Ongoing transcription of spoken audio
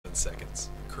seconds.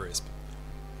 Crisp.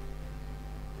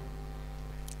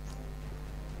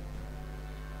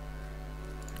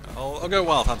 I'll go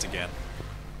Wild Hunt again.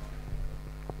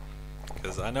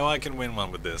 Because I know I can win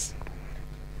one with this.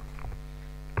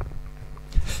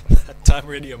 That time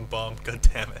radium bomb, god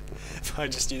damn it. If I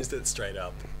just used it straight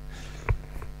up.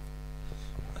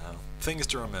 Things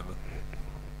to remember.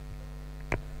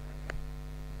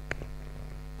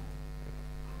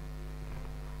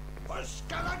 For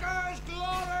Skelliger's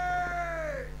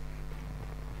glory!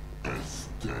 Es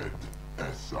dead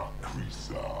esa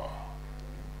crisa.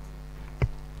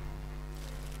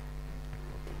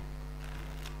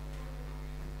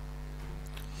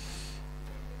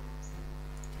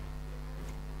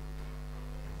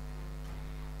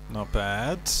 Not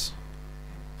bad.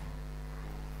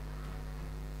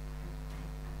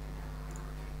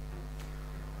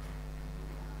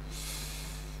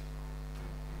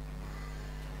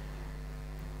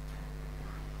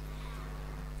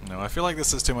 No, I feel like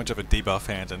this is too much of a debuff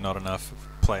hand and not enough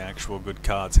play actual good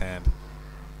cards hand.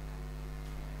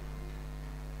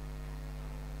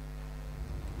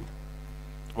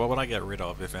 What would I get rid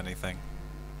of, if anything?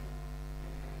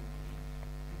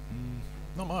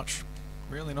 Not much.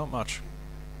 Really not much.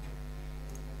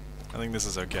 I think this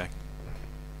is okay.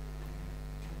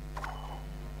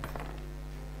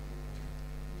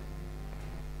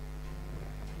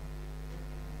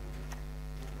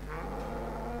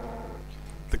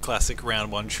 The classic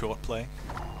round one short play.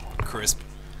 Crisp.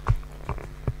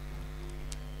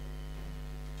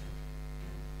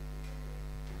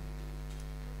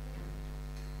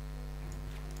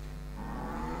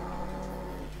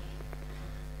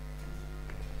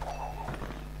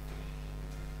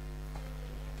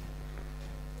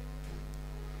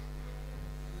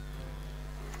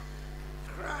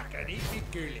 Easy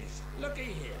girlies, looky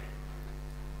here.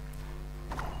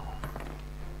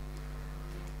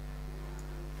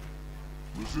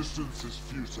 Resistance is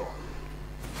futile.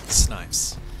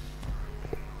 Snipes.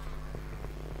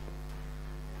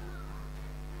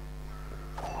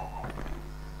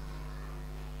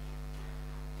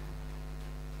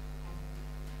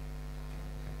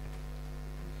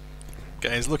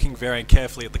 Okay, he's looking very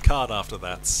carefully at the card after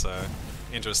that, so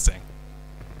interesting.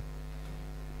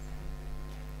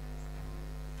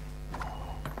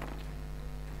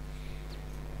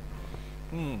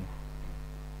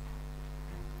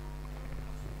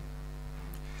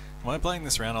 Am I playing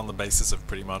this round on the basis of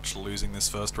pretty much losing this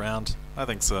first round? I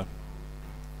think so.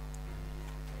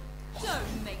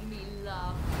 Don't make me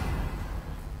laugh.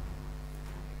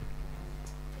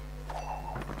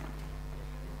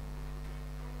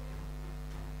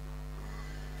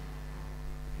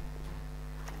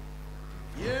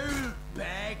 You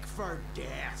beg for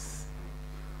death.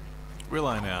 Will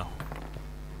I now?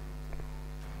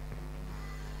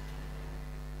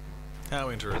 How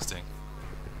interesting.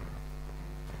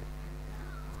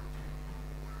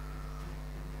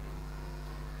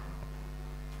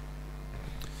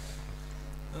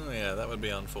 Oh yeah, that would be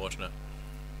unfortunate.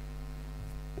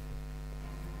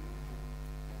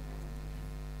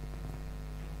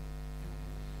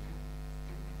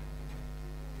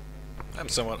 I'm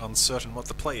somewhat uncertain what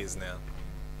the play is now.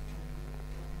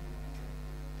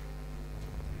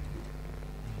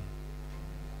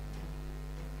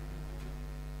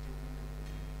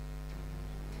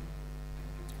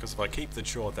 Because if I keep the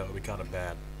short, that would be kind of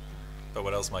bad. But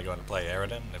what else am I going to play?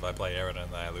 Eridan? If I play Eridan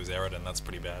and I lose Eridan, that's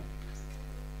pretty bad.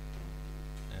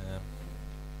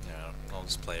 Yeah, I'll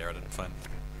just play Eridan, fine.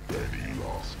 Any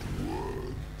last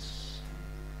words?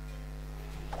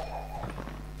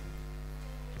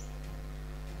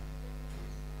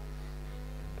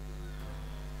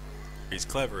 If he's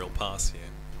clever, he'll pass here.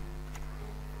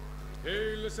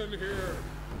 Hey, listen here.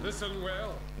 Listen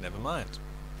well. Never mind.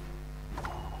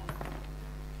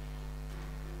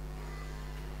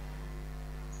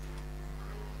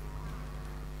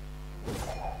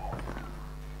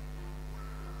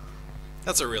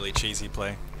 That's a really cheesy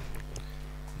play.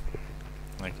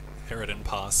 Like, Eridan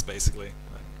pass, basically.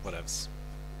 Like, whatevs.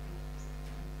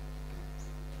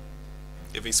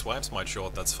 If he swipes my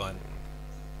short, that's fine.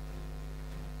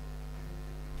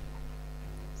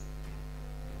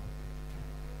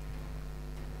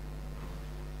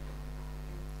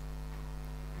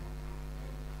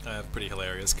 I have pretty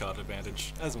hilarious card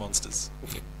advantage as monsters.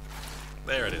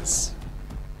 There it is.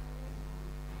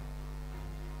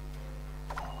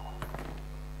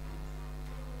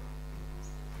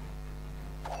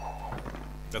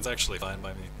 That's actually fine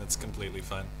by me. That's completely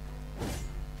fine. Yeah.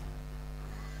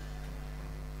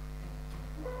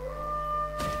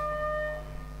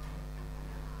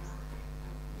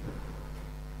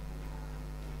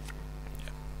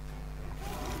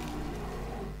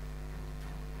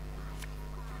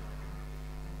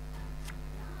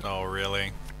 Oh,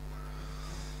 really?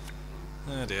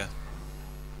 Oh dear.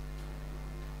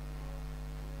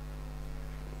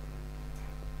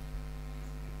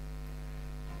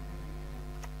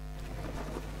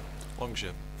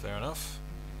 Longship, fair enough.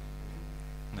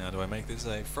 Now, do I make this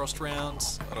a frost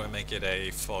round, or do I make it a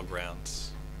fog round?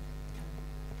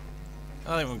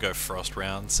 I think we'll go frost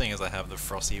round, seeing as I have the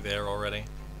frosty there already.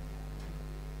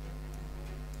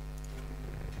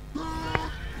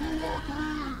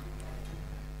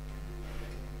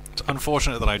 It's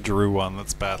unfortunate that I drew one,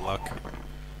 that's bad luck.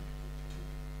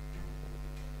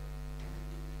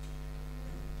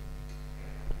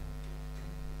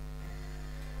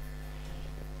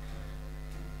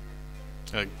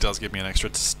 It does give me an extra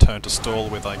turn to stall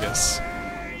with, I guess.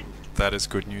 That is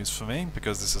good news for me,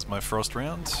 because this is my frost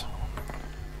round.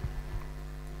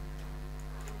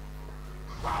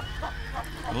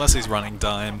 Unless he's running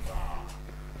Dime.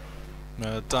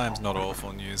 Dime's not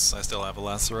awful news, I still have a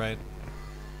Lacerate.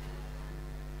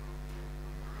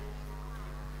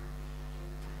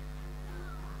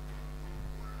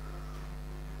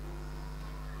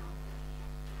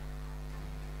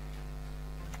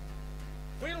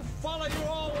 We'll follow you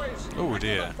always. Oh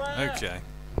dear, okay.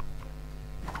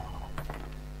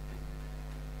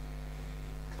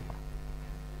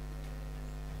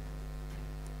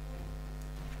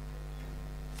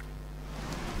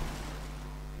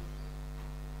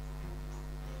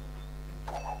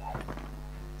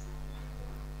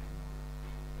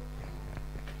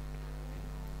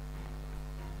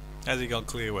 Has he got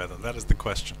clear weather? That is the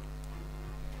question.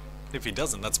 If he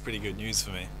doesn't, that's pretty good news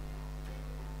for me.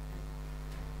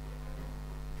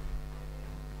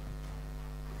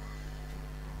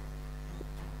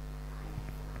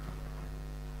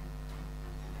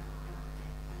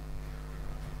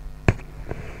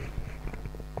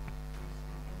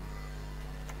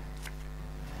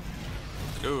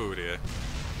 Oh dear.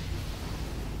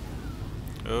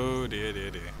 Oh dear,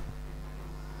 dear, dear.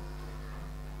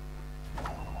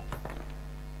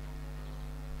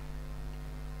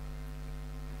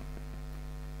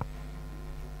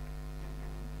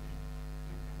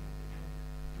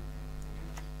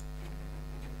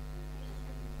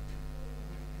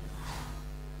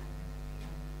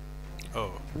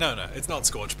 Oh, no, it's not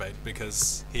Scorchbait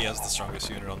because he has the strongest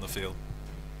unit on the field.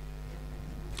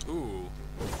 Ooh.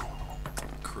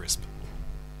 Crisp.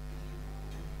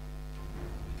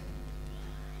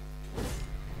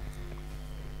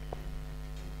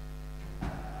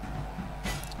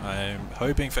 I'm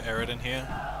hoping for Eridan here.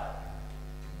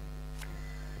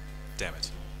 Damn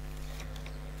it.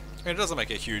 I mean, it doesn't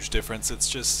make a huge difference, it's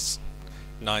just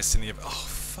nice in the event. Oh,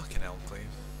 fucking hell, Cleve.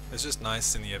 It's just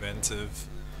nice in the event of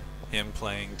him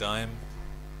playing Dime.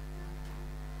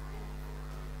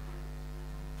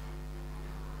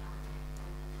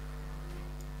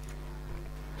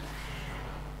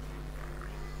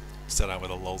 Set out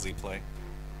with a lolsy play.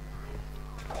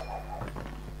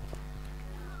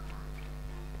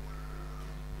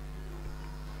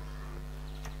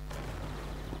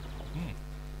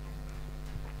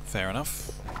 Fair enough.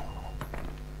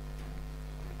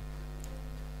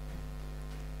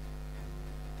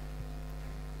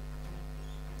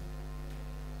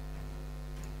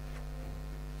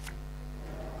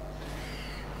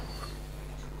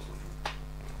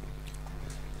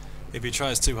 If he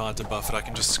tries too hard to buff it, I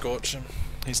can just scorch him.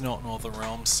 He's not Northern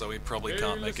Realms, so he probably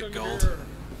can't make it gold. Here.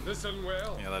 Listen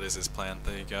well. Yeah, that is his plan.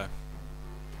 There you go.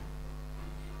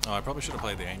 Oh, I probably should have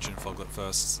played the Ancient Foglet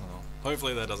first. Oh,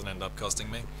 hopefully that doesn't end up costing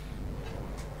me.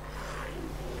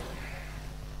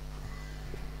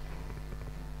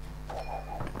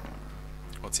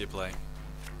 What's your play?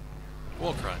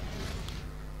 Warcry,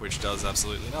 which does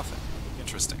absolutely nothing.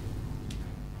 Interesting.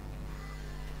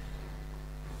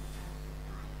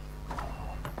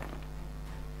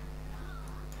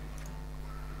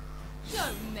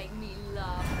 Don't make me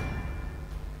laugh.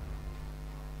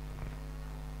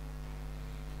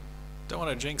 Don't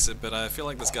want to jinx it, but I feel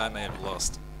like this guy may have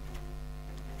lost.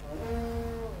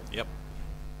 Yep.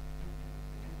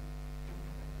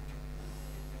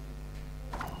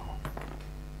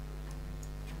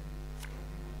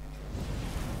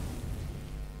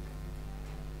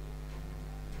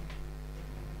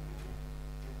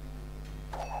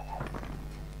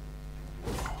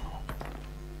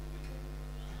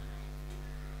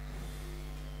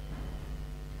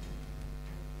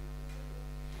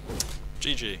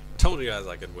 GG. Told you guys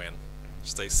I could win.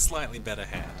 Just a slightly better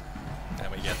hand.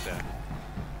 And we get there.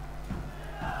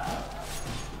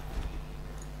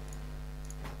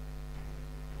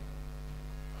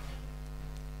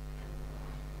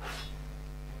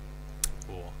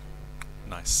 Oh,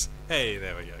 nice. Hey,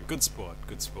 there we go. Good sport.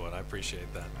 Good sport. I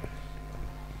appreciate that.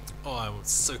 Oh, I was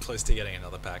so close to getting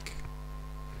another pack.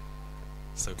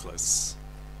 So close.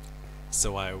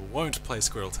 So I won't play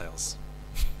Squirrel Tails.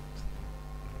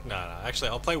 No, actually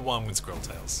I'll play one with Squirrel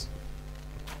Tails.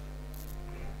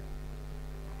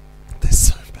 They're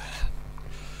so bad.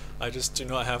 I just do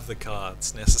not have the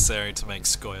cards necessary to make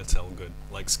Scoia'tael good.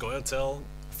 Like Scoia'tael,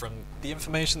 from the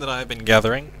information that I've been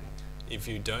gathering, if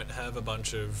you don't have a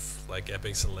bunch of like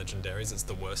epics and legendaries, it's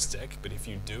the worst deck, but if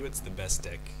you do, it's the best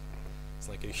deck. It's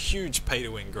like a huge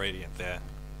pay-to-win gradient there.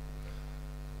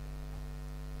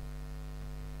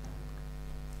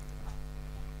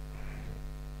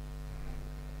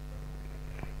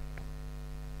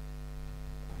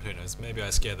 Who knows, maybe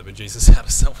I scare the bejesus out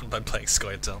of someone by playing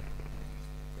Scoia'tael.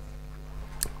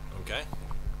 Okay.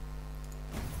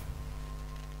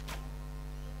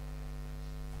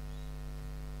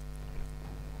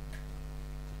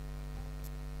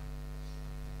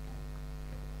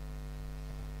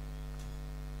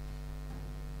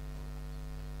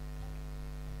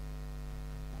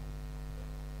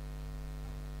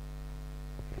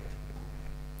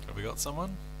 Have we got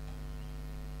someone?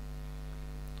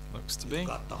 Looks to be.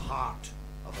 Got the heart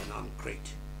of an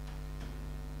uncrate.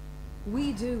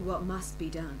 We do what must be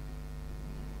done.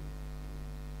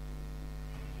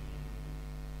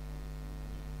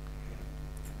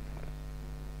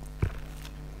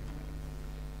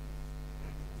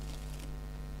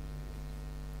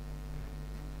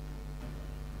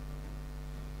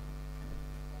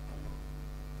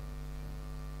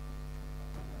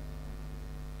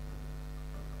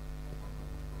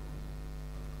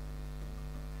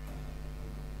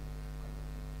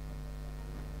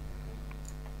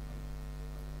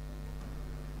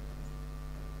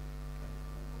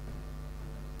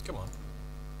 Come on.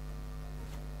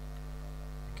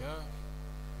 Go.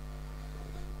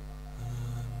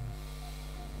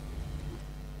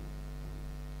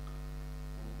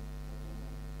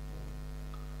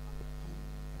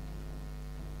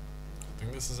 I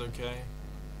think this is okay.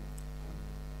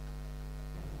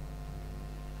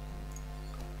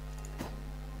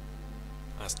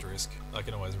 Asterisk. I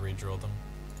can always redraw them.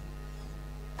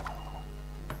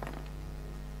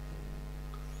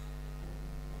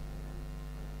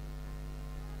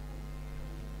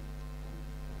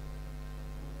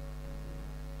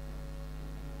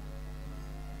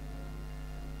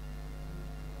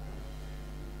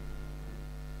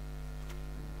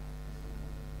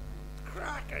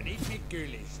 Crack and eat me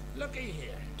ghoulies. Looky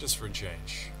here. Just for a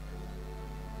change.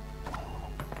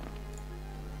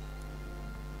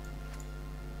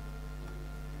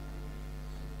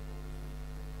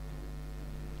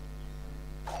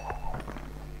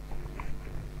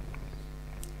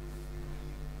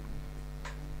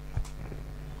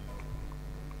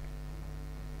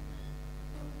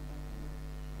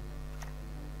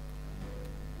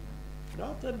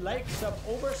 Nothing like some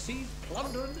overseas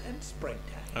plundering in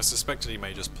springtime. I suspected he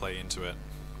may just play into it.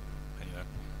 You know.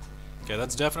 Okay,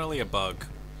 that's definitely a bug.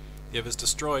 If it's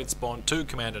destroyed, spawn 2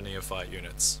 Commander Neophyte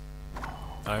units.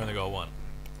 I only got 1.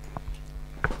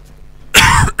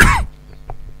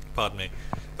 Pardon me.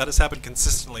 That has happened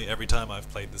consistently every time I've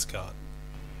played this card.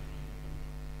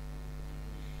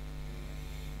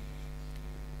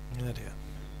 Oh dear.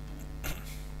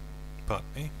 Pardon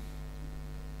me.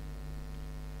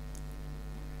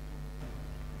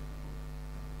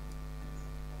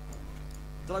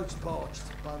 Throat's parched,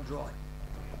 bone dry.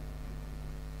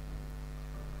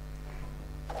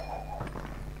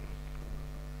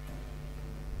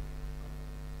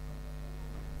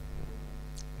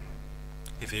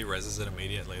 If he reses it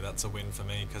immediately, that's a win for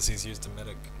me, because he's used a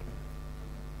medic.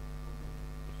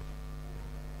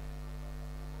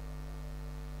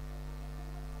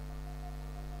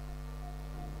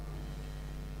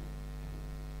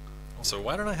 Also,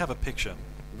 why don't I have a picture?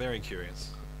 Very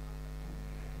curious.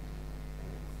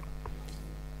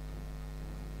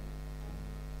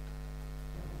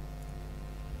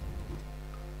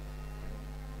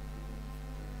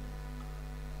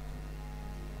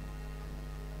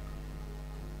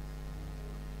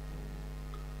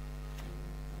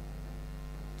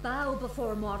 Bow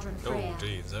before modern Freya. Oh,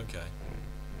 jeez, okay.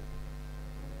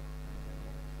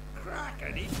 Crack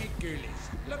and eat me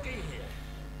ghoulies. Looky here.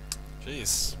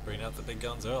 Jeez, bring out the big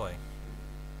guns early.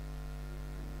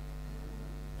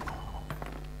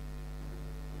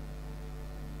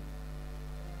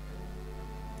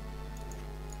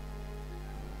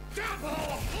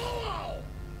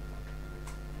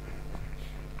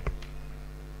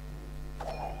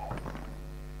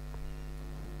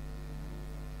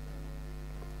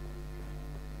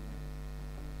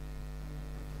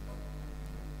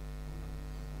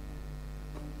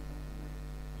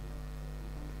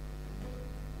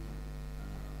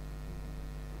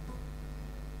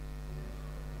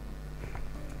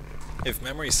 If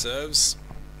memory serves,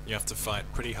 you have to fight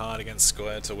pretty hard against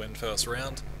Square to win first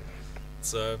round,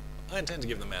 so I intend to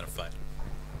give the man a fight.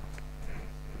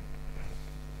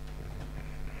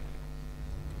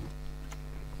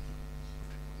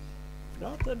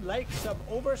 Nothing like some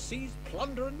overseas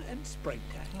plundering in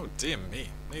springtime. Oh dear me,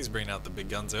 he's bringing out the big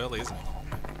guns early, isn't he?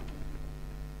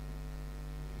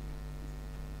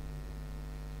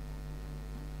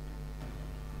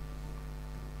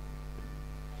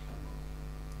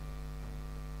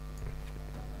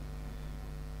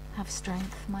 Have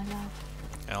strength, my love.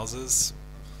 Houses.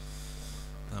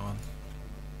 That one.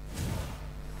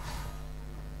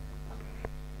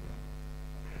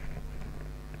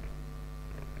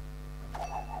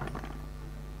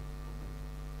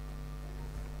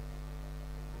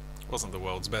 Wasn't the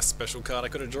world's best special card I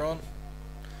could have drawn.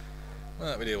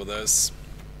 Well, we deal with those.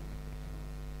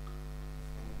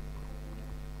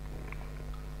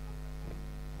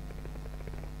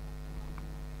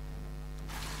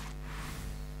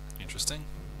 Interesting.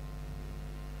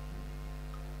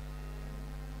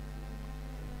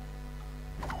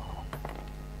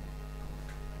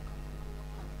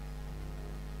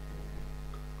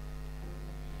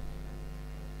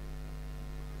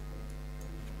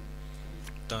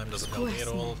 Dime doesn't help me at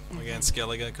all against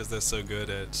Gallagher because they're so good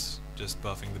at just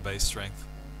buffing the base strength.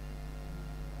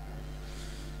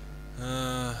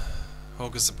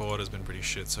 Hawker's support has been pretty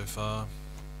shit so far.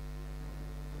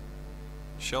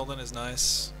 Sheldon is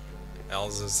nice.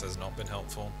 Alz's has not been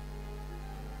helpful.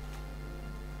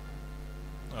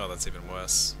 Oh, that's even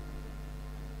worse.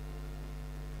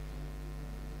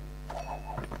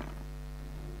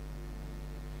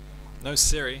 No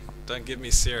Siri. Don't give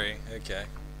me Siri. Okay.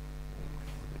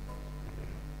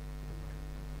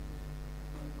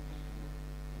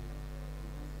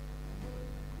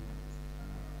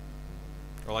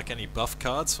 Or like any buff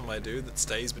cards for my dude that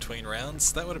stays between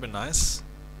rounds. That would have been nice.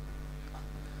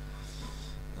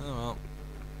 Oh well.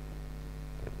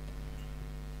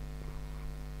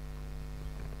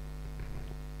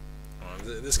 Oh,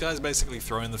 this guy's basically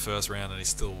thrown the first round and he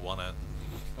still won it.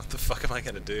 What the fuck am I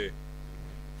gonna do?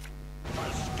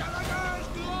 Gallagher's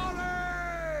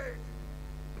glory!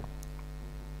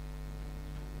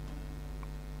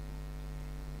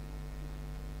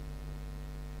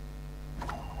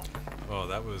 Oh,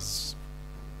 that was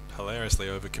hilariously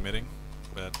overcommitting,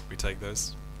 but we take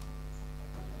those.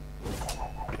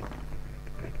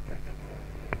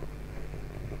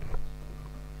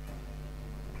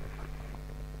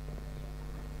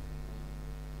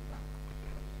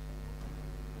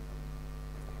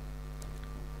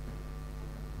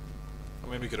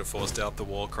 I mean, we could have forced out the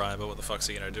war cry, but what the fuck's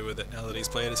he gonna do with it now that he's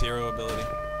played his hero ability?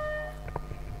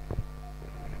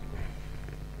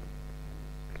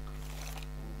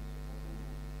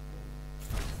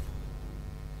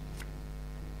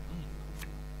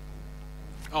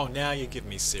 Oh, now you give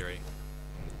me Siri.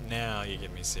 Now you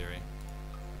give me Siri.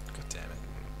 God damn it.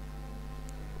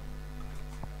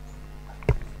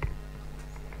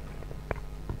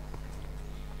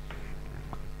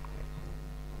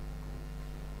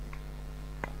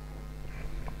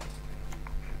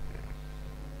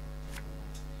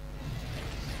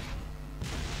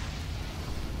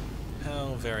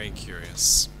 How very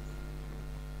curious.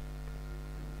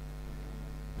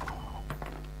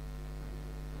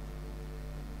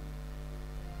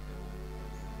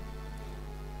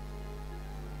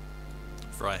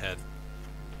 Fryhead.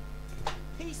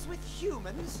 Peace with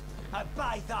humans?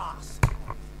 By thus.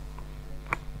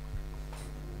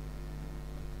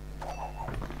 Oh,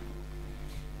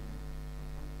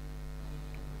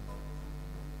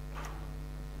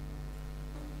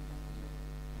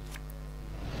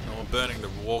 burning the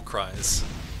war cries.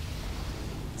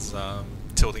 It's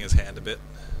tilting his hand a bit.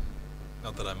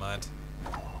 Not that I mind.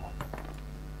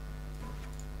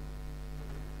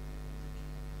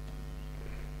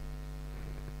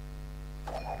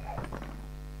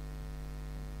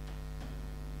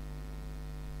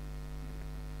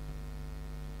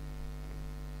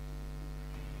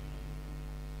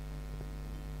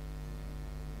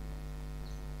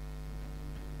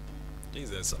 Jeez,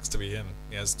 that sucks to be him.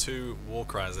 He has 2 war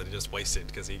cries that he just wasted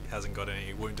because he hasn't got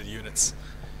any wounded units.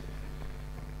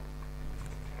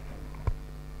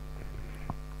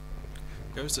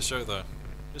 Goes to show though,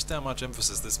 just how much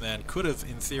emphasis this man could have,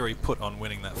 in theory, put on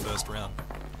winning that first round.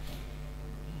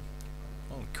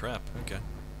 Oh crap, okay.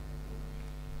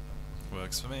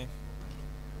 Works for me.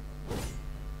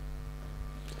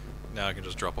 Now I can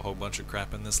just drop a whole bunch of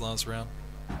crap in this last round.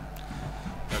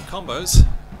 No combos,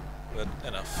 but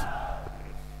enough.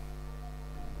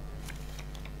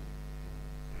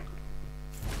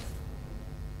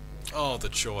 Oh,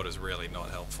 the short is really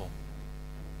not helpful.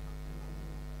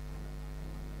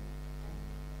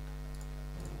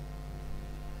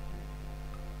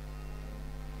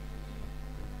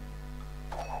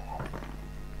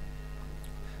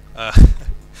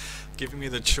 Giving me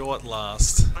the Chort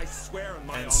last I swear on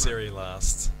my and honor. Siri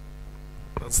last.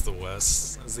 That's the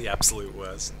worst. That's the absolute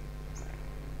worst.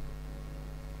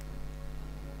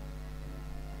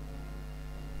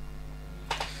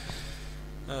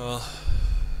 Oh well.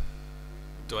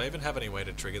 Do I even have any way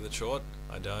to trigger the Chort?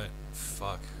 I don't.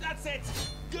 Fuck. That's it.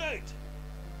 Good.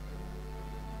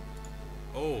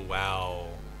 Oh wow.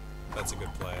 That's a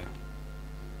good play.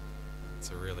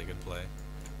 It's a really good play.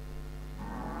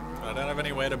 I don't have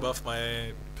any way to buff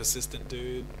my persistent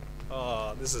dude.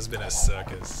 Oh, this has been a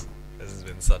circus. This has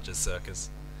been such a circus.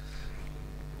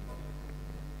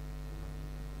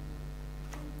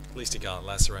 At least he can't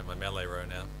lacerate my melee row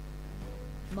now.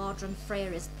 Modern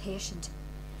Freyr is patient,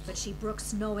 but she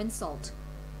brooks no insult.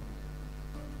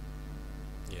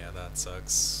 Yeah, that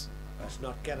sucks. Let's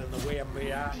not get in the way of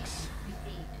me axe.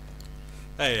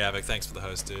 Hey Avic, thanks for the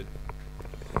host, dude.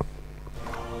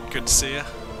 Good to see ya.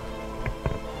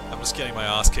 I'm just getting my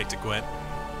ass kicked at Gwent.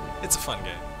 It's a fun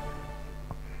game.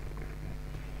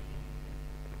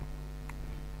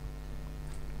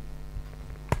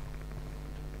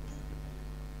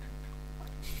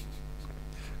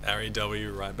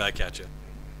 REW right back at you.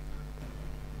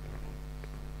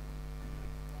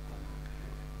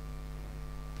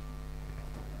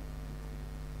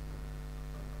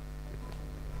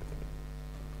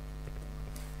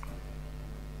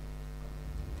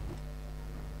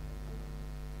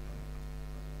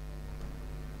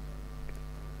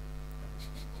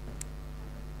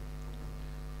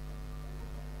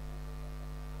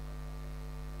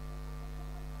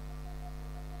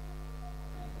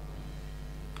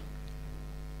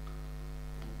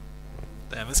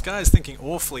 Damn, this guy's thinking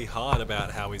awfully hard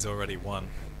about how he's already won.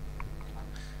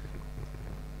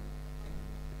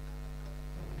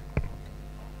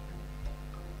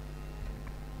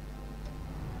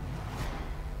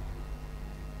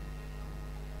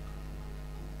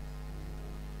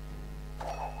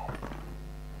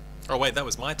 Oh wait, that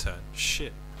was my turn.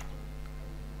 Shit.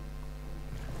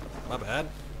 My bad.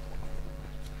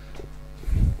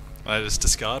 I just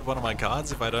discard one of my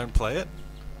cards if I don't play it?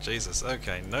 Jesus,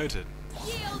 okay, noted.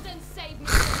 Yield and save me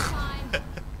some time.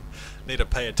 Need to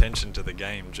pay attention to the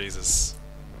game, Jesus.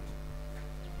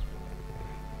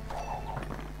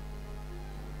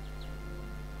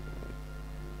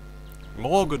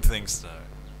 More good things to know.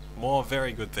 More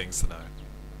very good things to know.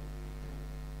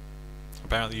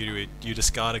 Apparently you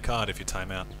discard a card if you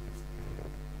time out.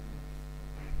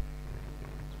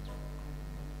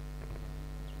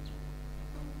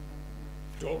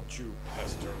 Don't you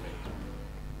pester me.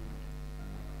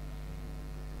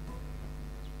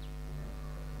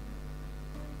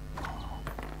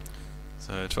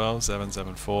 So 12, 7,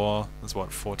 7, 4. That's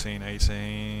what, 14,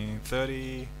 18,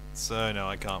 30. So no,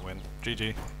 I can't win.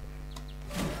 GG.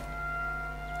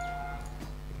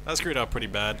 I screwed up pretty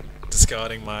bad,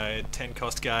 discarding my 10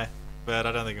 cost guy, but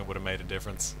I don't think it would have made a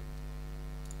difference.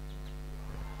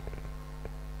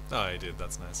 Oh, he did,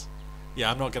 that's nice.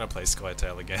 Yeah, I'm not going to play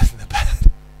Skytail again, they're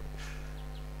bad.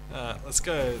 Let's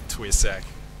go Twisac.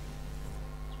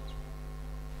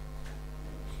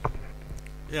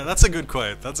 Yeah, that's a good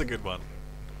quote, that's a good one.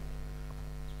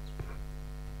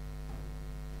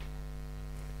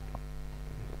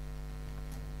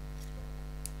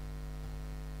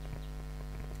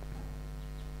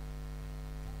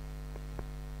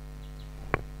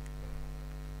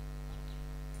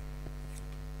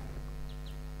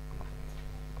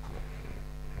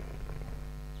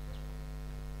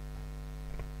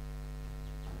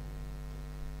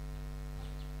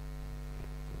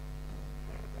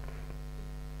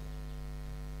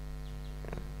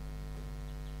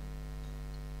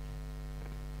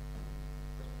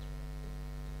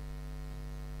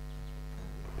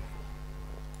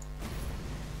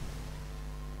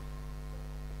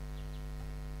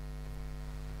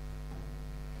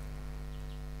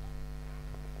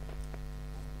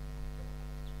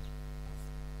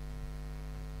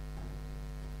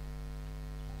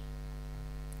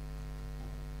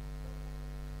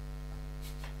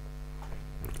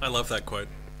 I love that quote.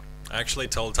 I actually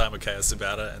told Time of Chaos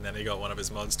about it, and then he got one of his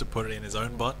mods to put it in his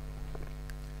own bot.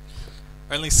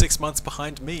 Only 6 months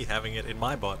behind me having it in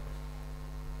my bot.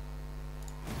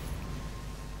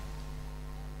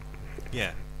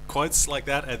 Yeah, quotes like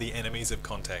that are the enemies of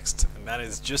context, and that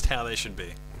is just how they should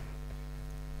be.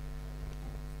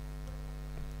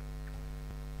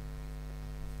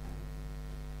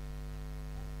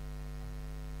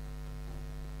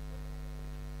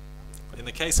 In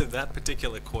the case of that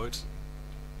particular quote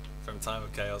from Time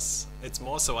of Chaos, it's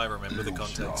more so I remember the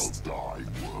context. I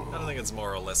don't think it's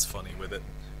more or less funny with it.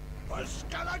 For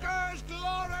Skellige's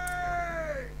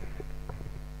glory!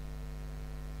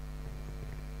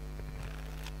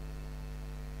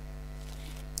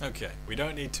 Okay, we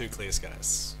don't need 2 clear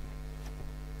skies.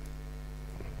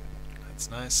 That's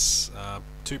nice.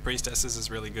 2 priestesses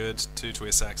is really good. 2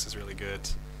 Twirsaks is really good.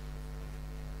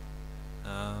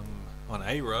 On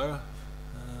A row.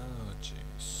 Oh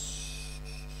jeez.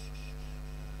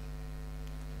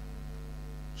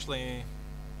 Actually.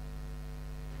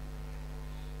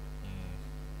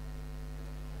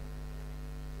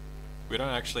 We don't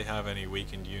actually have any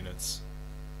weakened units.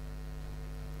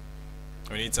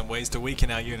 We need some ways to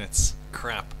weaken our units.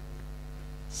 Crap.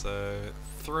 So,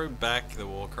 throw back the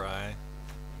war cry.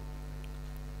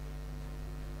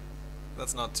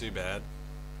 That's not too bad.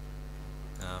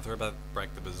 Throw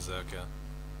back the berserker.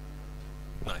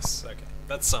 Nice, okay.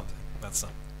 That's something. That's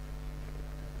something.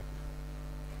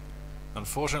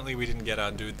 Unfortunately, we didn't get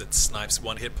our dude that snipes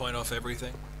 1 hit point off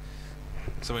everything.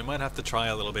 So we might have to try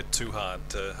a little bit too hard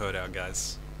to hurt our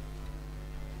guys.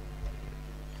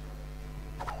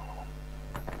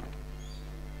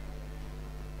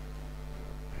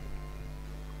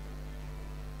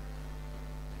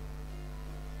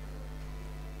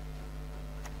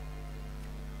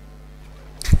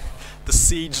 The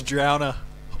siege drowner.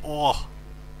 Oh.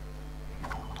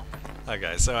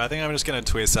 Okay, so I think I'm just gonna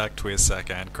Twirssak,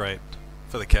 and crate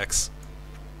for the keks.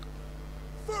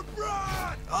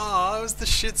 Oh, that was the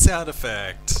shit sound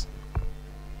effect.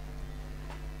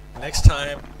 Next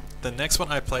time, the next one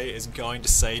I play is going to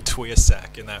say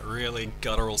Twirssak in that really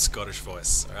guttural Scottish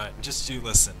voice. Alright, just you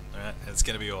listen, alright? It's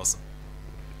gonna be awesome.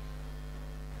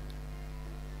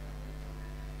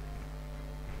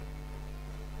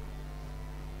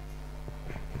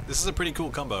 This is a pretty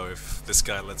cool combo if this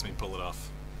guy lets me pull it off.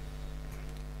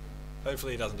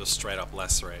 Hopefully he doesn't just straight up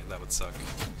lacerate, that would suck.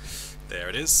 There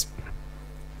it is.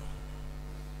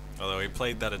 Although he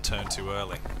played that a turn too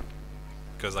early.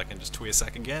 Because I can just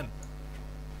Twirssak again.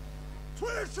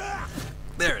 Twirssak!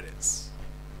 There it is.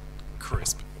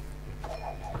 Crisp.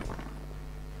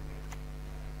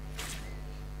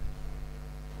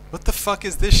 What the fuck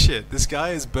is this shit? This guy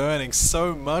is burning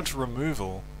so much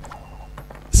removal.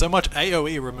 So much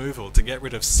AoE removal to get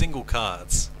rid of single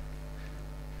cards.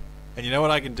 And you know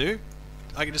what I can do?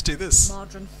 I can just do this.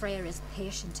 Modern Freyr is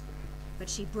patient, but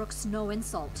she brooks no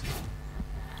insult.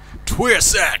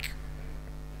 Twirssak!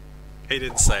 He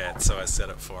didn't say it, so I said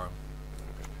it for him.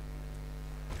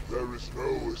 There is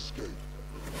no escape.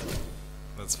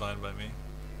 That's fine by me.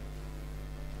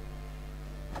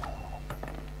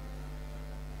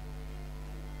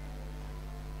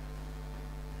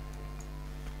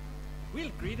 We'll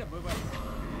greet him with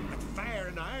fire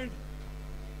and iron.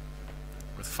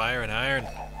 With fire and iron.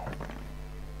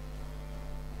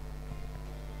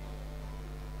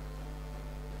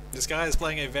 This guy is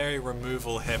playing a very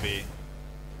removal heavy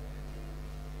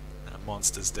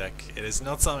monsters deck. It is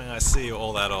not something I see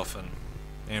all that often.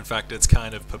 In fact, it's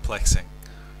kind of perplexing.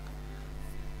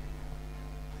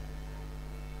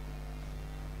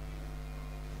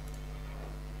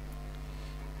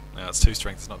 No, it's 2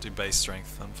 strength, it's not 2 base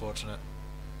strength, unfortunate.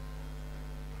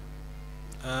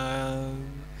 No.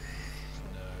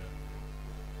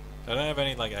 I don't have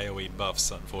any like AoE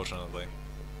buffs, unfortunately.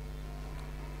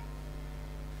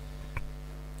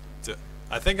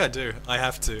 I think I do. I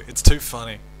have to. It's too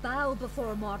funny. Bow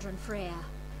before modern Freyr.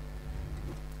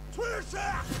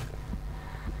 Twirssak!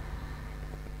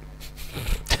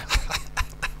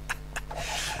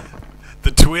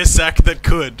 The Twirssak that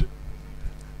could.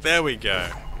 There we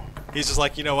go. He's just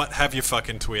like, you know what? Have your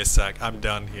fucking Twirssak. I'm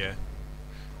done here.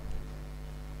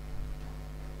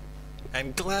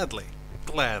 And gladly.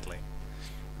 Gladly.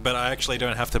 But I actually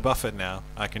don't have to buff it now.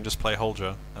 I can just play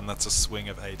Holdra, and that's a swing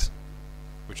of 8.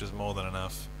 Which is more than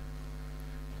enough.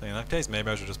 So in that case, maybe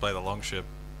I should just play the Longship.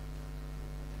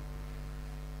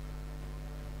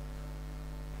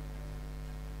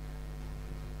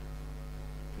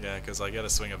 Yeah, because I get a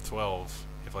swing of 12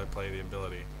 if I play the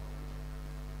ability.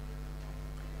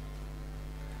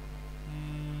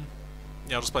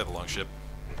 Yeah, I'll just play the Longship.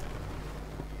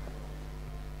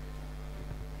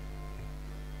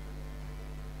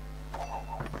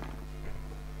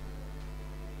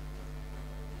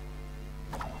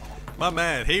 My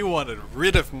man, he wanted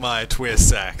rid of my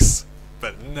Twirsaks,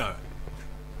 but no.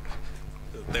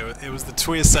 It was the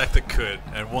Twirssak that could,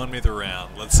 and won me the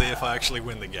round. Let's see if I actually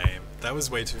win the game. That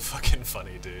was way too fucking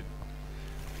funny, dude.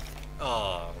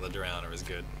 Oh, the Drowner is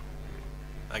good.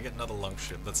 I get another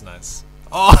Longship, that's nice.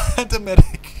 Oh, and a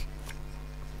medic!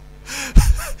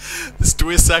 This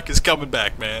Twirssak is coming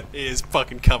back, man. He is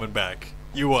fucking coming back.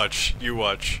 You watch, you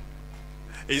watch.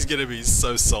 He's gonna be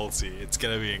so salty, it's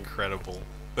gonna be incredible.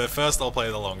 But first I'll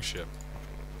play the Longship.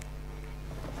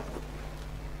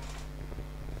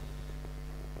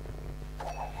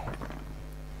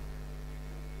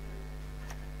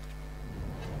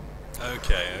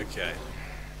 Okay.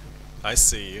 I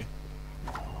see you.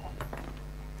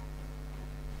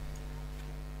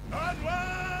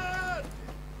 Onward!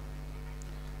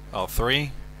 Oh,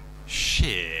 3?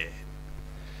 Shit.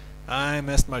 I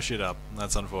messed my shit up.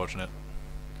 That's unfortunate.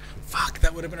 Fuck,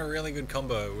 that would have been a really good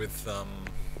combo with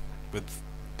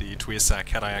the Twiasak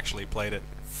had I actually played it.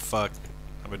 Fuck.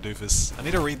 I'm a doofus. I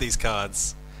need to read these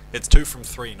cards. It's 2 from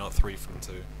 3, not 3 from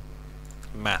 2.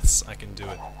 Maths, I can do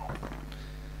it.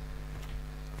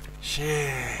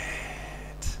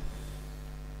 Shit.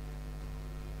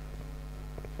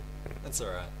 That's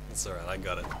alright. That's alright, I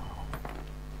got it.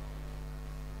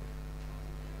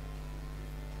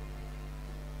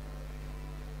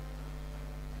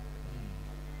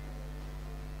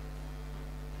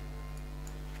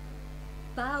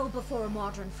 Bow before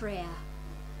modern Freya.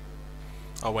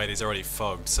 Oh wait, he's already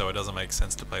fogged, so it doesn't make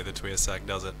sense to play the Twiasak,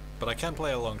 does it? But I can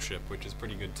play a longship, which is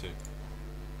pretty good too.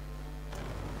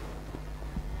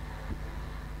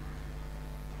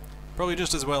 Probably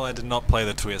just as well I did not play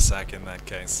the Twiasak in that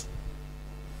case.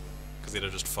 Because he'd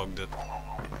have just fogged it.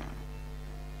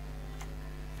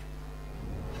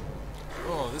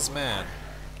 Oh, this man.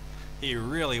 He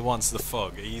really wants the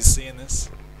fog. Are you seeing this?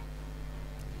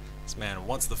 This man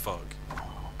wants the fog.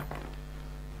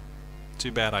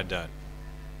 Too bad I don't.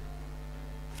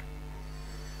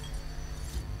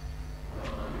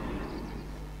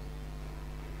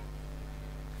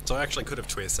 So I actually could have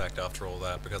Twiasacked after all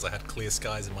that because I had clear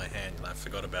skies in my hand and I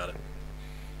forgot about it.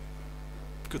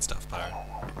 Good stuff, Pyren.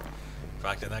 In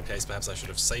fact, in that case, perhaps I should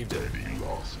have saved it Many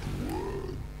lost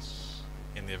words.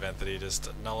 in the event that he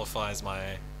just nullifies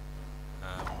my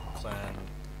clan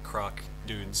croc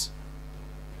dudes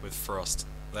with frost.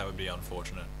 That would be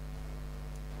unfortunate.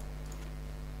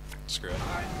 Screw it.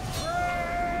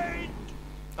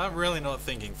 I'm really not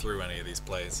thinking through any of these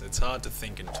plays. It's hard to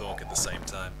think and talk at the same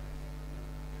time.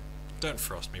 Don't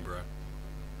frost me, bro.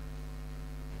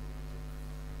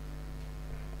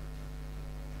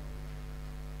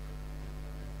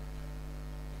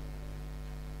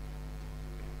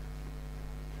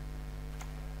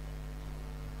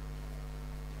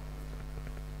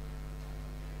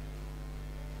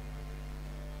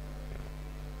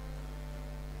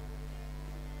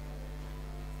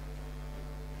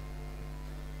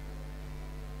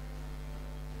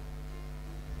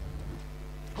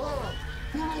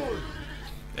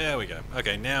 There we go.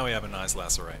 Okay, now we have a nice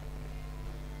lacerate.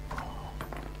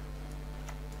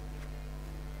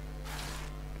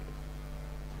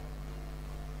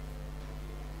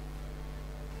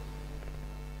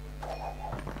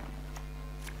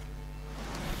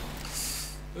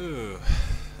 Ooh,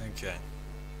 okay.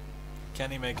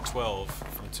 Can he make 12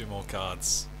 from 2 more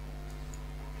cards?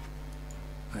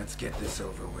 Let's get this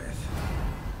over with.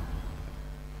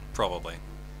 Probably,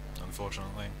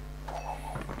 unfortunately.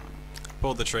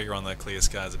 Pulled the trigger on that clear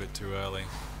skies a bit too early.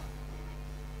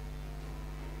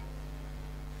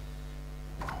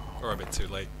 Or a bit too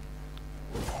late,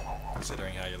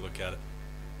 considering how you look at it.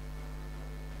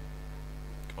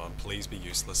 Come on, please be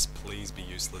useless. Please be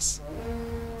useless.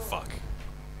 Fuck.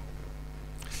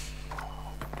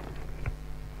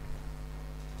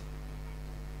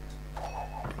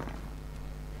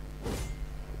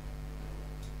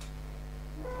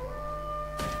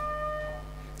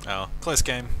 Oh, close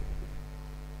game.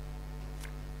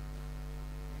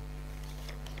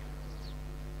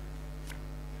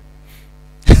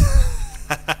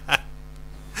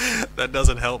 That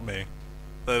doesn't help me.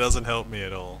 That doesn't help me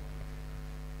at all.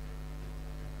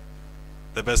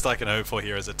 The best I can hope for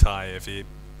here is a tie if he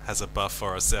has a buff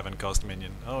for a 7 cost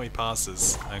minion. Oh, he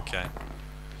passes. Okay.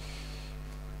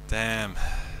 Damn.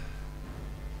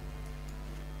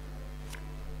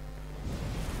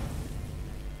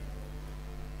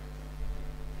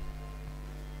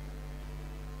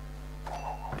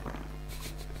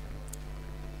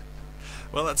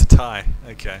 Well, that's a tie.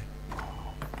 Okay.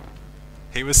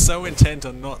 He was so intent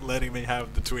on not letting me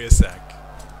have the Twiasak.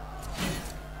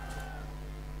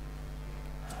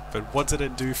 But what did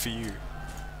it do for you?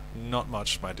 Not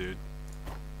much, my dude.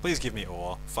 Please give me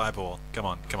ore. 5 ore. Come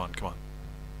on, come on, come on.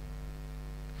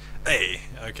 Hey!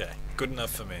 Okay. Good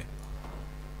enough for me.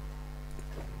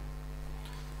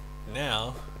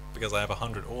 Now, because I have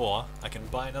 100 ore, I can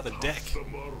buy another deck.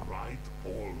 Customer right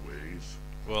always.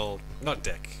 Well, not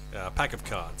deck. Pack of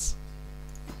cards.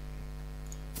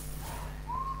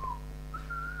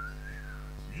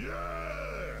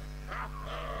 Yeah!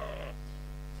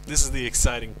 This is the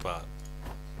exciting part.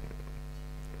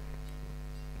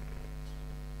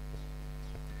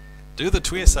 Do the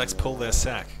Twiasaks pull their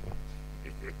sack?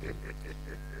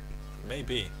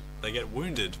 Maybe. They get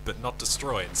wounded but not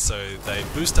destroyed, so they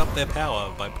boost up their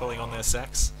power by pulling on their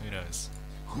sacks? Who knows?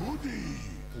 Goody.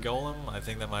 Golem, I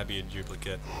think that might be a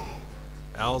duplicate.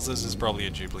 Owl's is probably a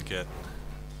duplicate.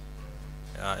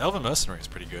 Elven Mercenary is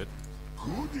pretty good.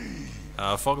 Goody.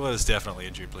 Foglet is definitely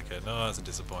a duplicate. No, that's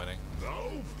disappointing. Now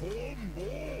for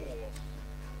more.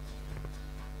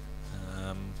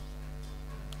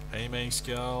 Haymaker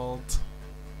Skald,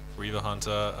 Reaver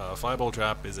Hunter, Fireball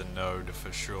Trap is a node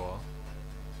for sure.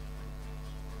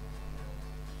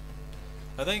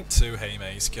 I think 2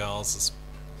 Haymaker Skalds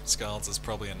is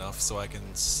probably enough, so I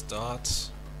can start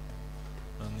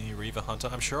on the Reaver Hunter.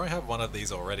 I'm sure I have one of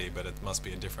these already, but it must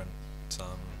be a different,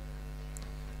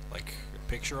 like,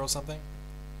 picture or something.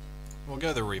 We'll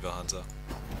go the Reaver Hunter.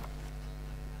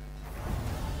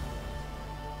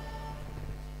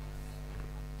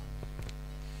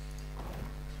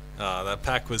 Ah, that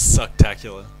pack was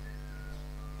sucktacular.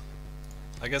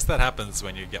 I guess that happens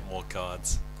when you get more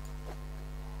cards.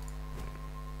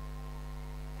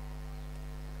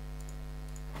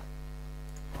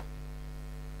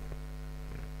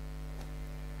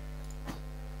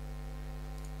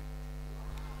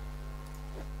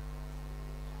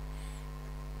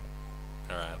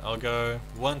 Alright, I'll go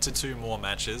 1 to 2 more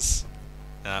matches.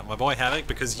 My boy Havoc,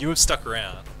 because you have stuck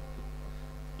around,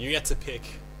 you get to pick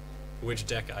which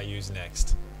deck I use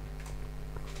next.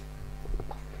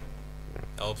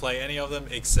 I'll play any of them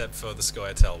except for the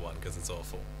Scoia'tael one, because it's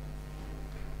awful.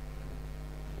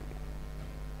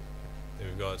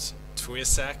 We've got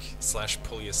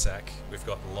Tuiasak/Puliasak, we've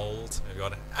got Lold, we've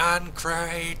got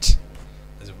Ancrate,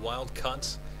 there's Wild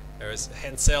Cunt, there is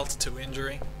Henselt to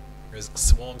Injury, there is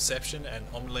Swarmception, and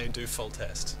Omelette du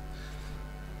Foltest.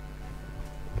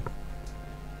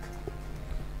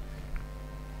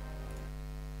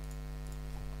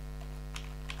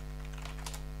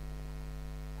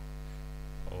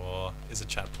 Is a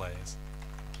chat plays.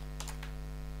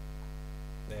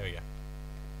 There we go.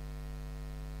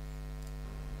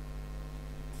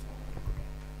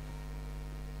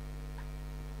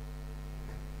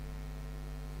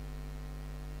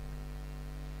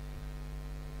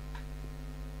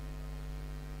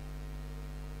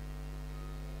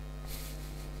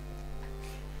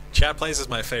 Chat plays is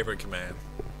my favorite command.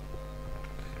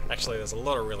 Actually, there's a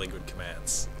lot of really good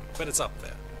commands, but it's up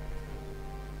there.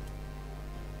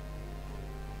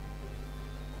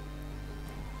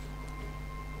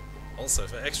 Also,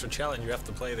 for extra challenge, you have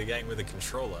to play the game with a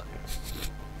controller.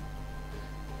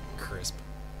 Crisp.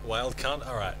 Wild Cunt?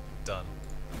 Alright, done.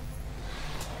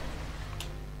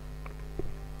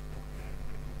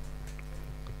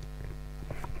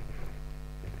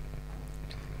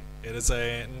 It is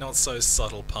a not so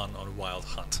subtle pun on Wild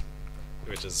Hunt,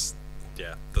 which is,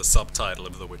 yeah, the subtitle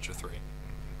of The Witcher 3.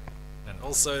 And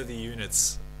also the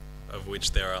units, of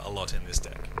which there are a lot in this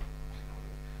deck.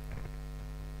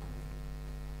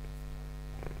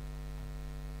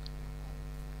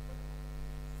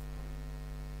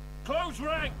 Close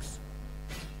ranks!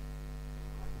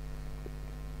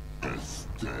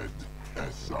 Ested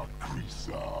esa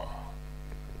crisa.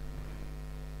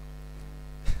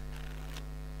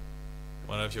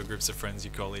 One of your groups of friends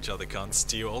you call each other cunts.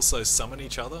 Do you also summon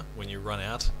each other when you run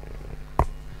out?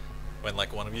 When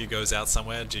like one of you goes out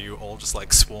somewhere, do you all just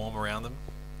like swarm around them?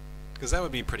 Because that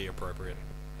would be pretty appropriate.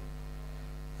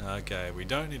 Okay, we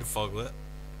don't need a Foglet.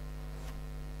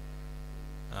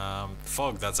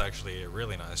 Fog, that's actually a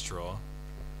really nice draw.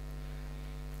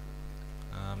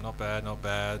 Not bad, not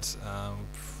bad.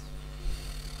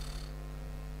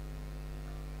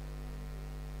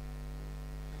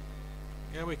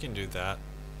 Yeah, we can do that.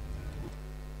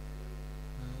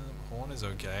 Horn is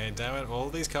okay. Damn it, all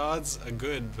these cards are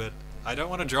good, but I don't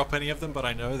want to drop any of them, but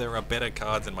I know there are better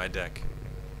cards in my deck.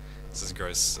 This is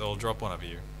gross. I'll drop one of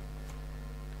you.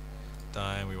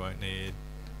 Dime, we won't need.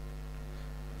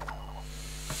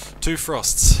 2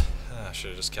 Frosts. I should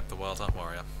have just kept the Wild Hunt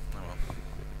Warrior. Oh well.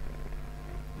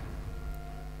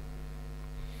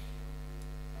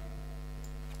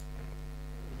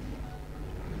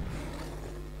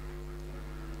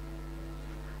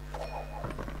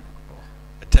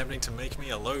 Attempting to make me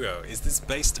a logo. Is this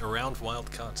based around Wild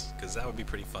Cunt? Because that would be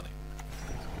pretty funny.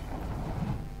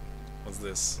 What's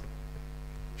this?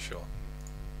 Sure.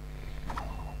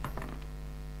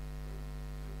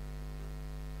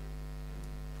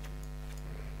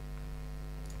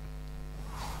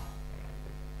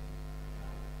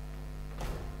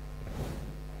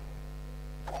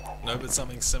 No, but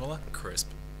something similar? Crisp.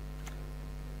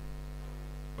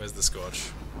 Where's the Scorch?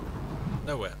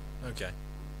 Nowhere. Okay.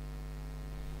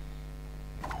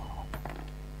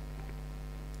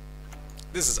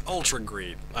 This is Ultra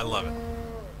Greed. I love it.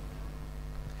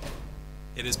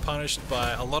 It is punished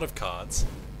by a lot of cards.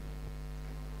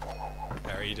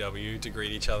 There EW to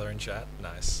greet each other in chat.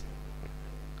 Nice.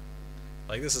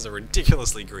 Like, this is a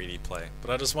ridiculously greedy play, but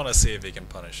I just want to see if he can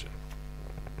punish it.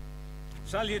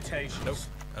 Salutations. Nope.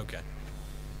 Okay.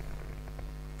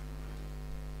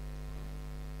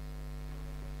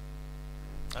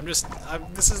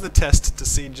 This is the test to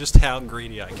see just how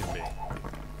greedy I can be.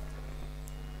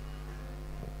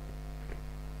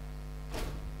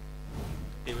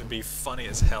 It would be funny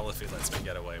as hell if it lets me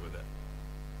get away with it.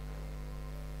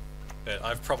 But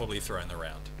I've probably thrown the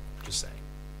round. Just saying.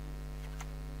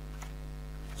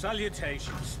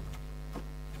 Salutations.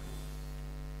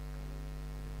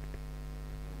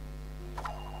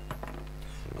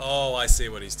 Oh, I see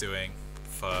what he's doing.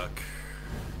 Fuck.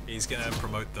 He's gonna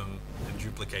promote them and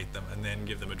duplicate them and then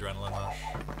give them adrenaline rush.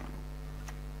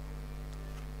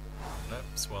 Nope,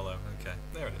 swallow. Okay,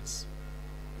 there it is.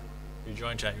 You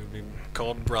join chat, you would be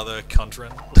called brother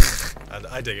Contrin.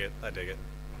 I dig it, I dig it.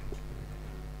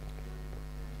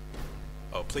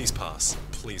 Oh, please pass.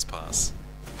 Please pass.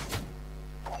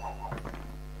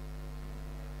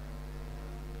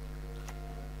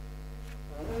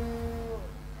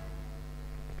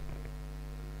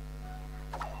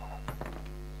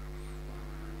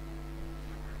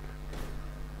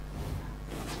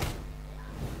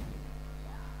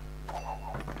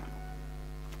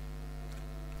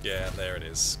 Yeah, there it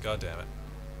is. God damn it.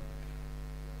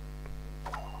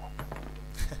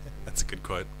 That's a good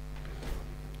quote.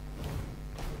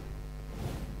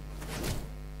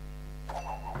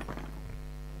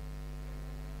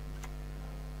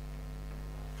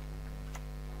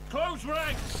 Close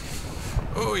ranks.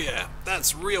 Oh yeah,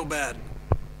 that's real bad.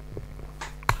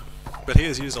 But he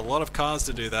has used a lot of cards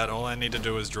to do that. All I need to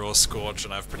do is draw Scorch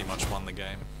and I've pretty much won the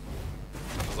game.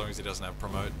 As long as he doesn't have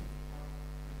Promote.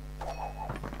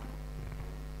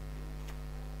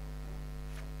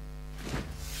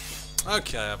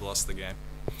 Okay, I've lost the game.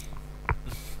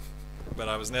 But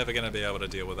I was never going to be able to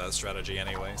deal with that strategy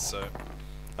anyway, so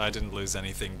I didn't lose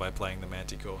anything by playing the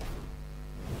Manticore.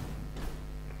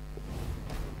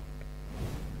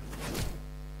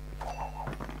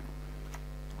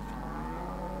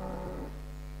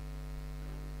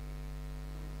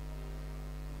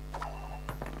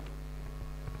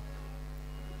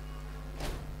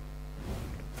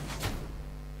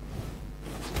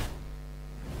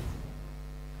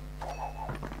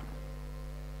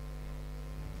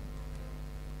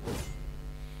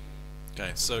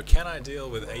 Okay, so can I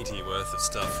deal with 80 worth of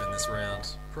stuff in this round?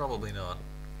 Probably not.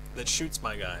 That shoots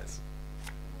my guys.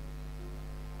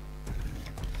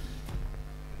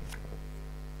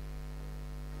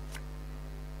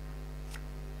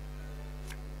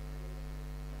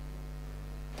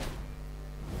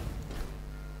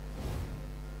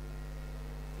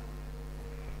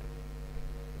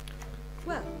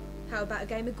 Well, how about a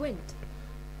game of Gwent?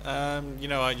 You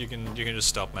know what? You can just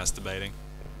stop masturbating.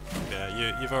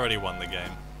 Yeah, you've already won the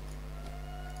game.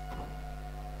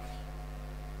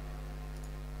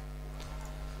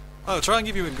 I'll try and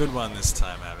give you a good one this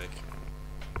time, Havoc.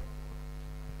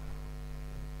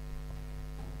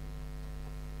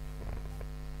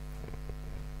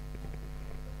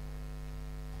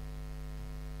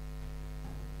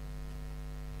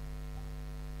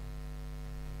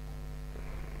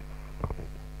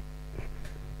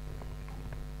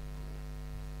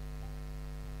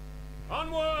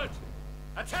 Onward!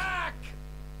 Attack!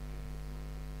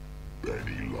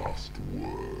 Any last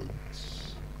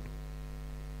words?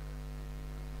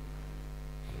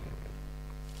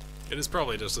 It is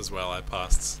probably just as well I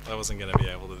passed. I wasn't going to be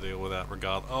able to deal with that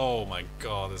regard. Oh my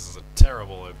god, this is a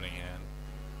terrible opening hand.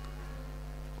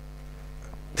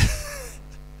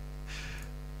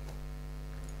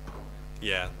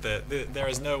 Yeah, there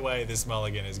is no way this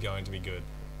mulligan is going to be good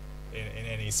in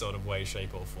any sort of way,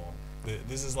 shape or form.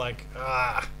 This is like,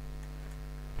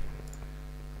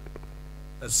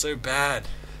 that's so bad.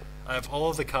 I have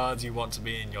all of the cards you want to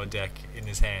be in your deck in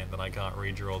this hand and I can't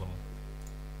redraw them.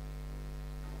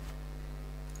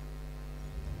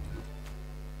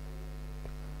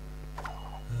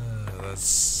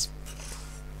 That's...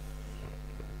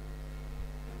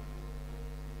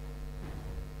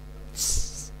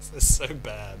 This is so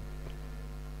bad.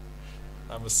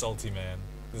 I'm a salty man.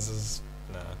 This is...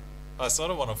 nah. I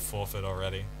sort of want to forfeit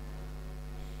already.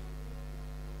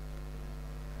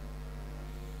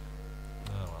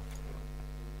 Oh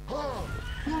well.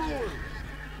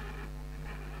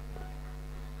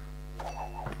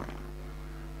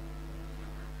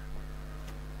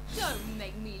 Don't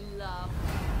make me laugh.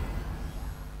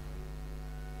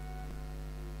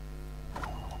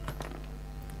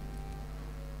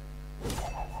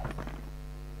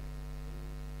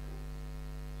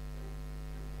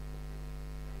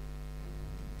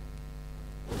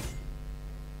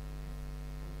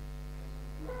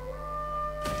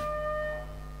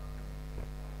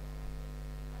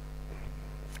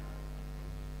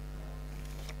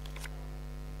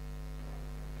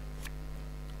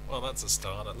 Well, that's a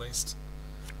start at least.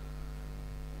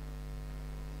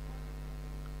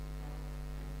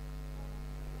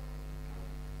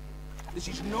 This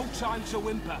is no time to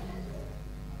whimper.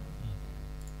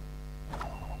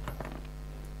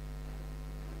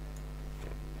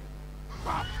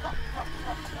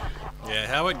 Yeah,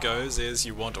 how it goes is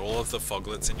you want all of the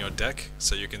foglets in your deck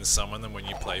so you can summon them when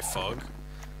you play fog.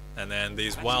 And then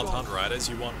these wild hunt riders,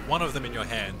 you want one of them in your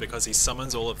hand because he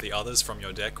summons all of the others from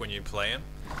your deck when you play him.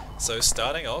 So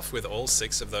starting off with all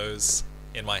 6 of those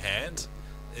in my hand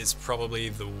is probably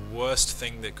the worst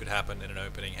thing that could happen in an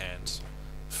opening hand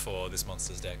for this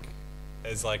monster's deck.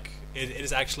 It's like, it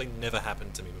has actually never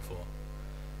happened to me before.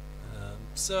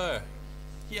 So,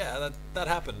 yeah, that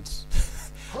happened.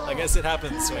 I guess it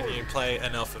happens when you play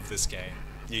enough of this game.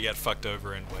 You get fucked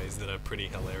over in ways that are pretty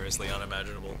hilariously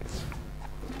unimaginable.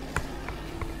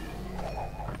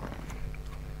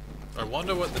 I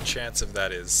wonder what the chance of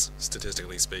that is,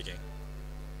 statistically speaking.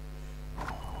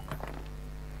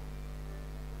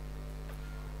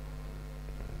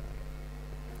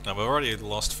 Now, we've already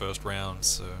lost first round,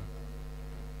 so...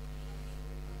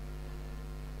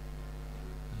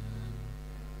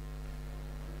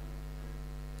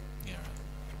 yeah, right.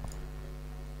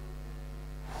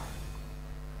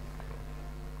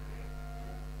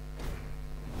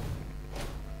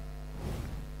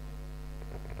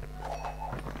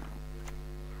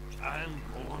 I'm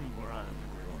going where I'm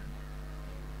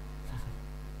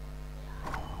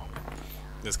going.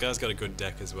 This guy's got a good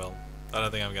deck as well. I don't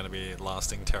think I'm going to be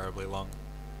lasting terribly long.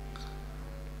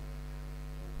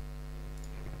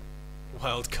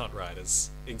 Wild Cunt Riders.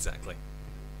 Exactly.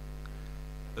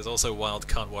 There's also Wild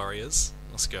Cunt Warriors.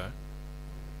 Let's go.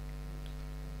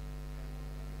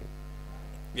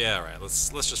 Yeah, alright, let's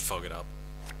just fog it up.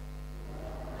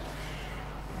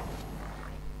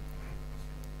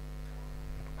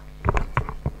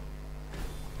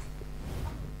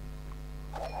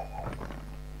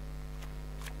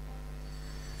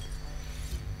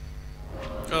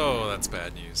 Oh, that's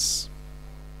bad news.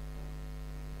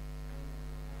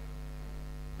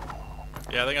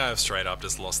 Yeah, I think I have straight up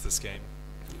just lost this game.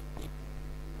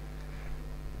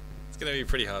 It's gonna be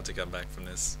pretty hard to come back from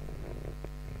this.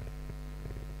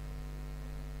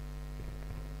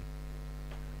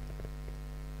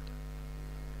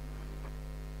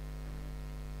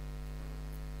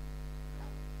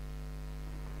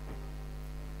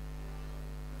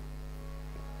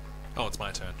 Oh, it's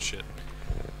my turn. Shit.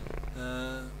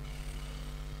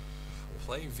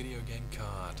 Play video game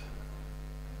card.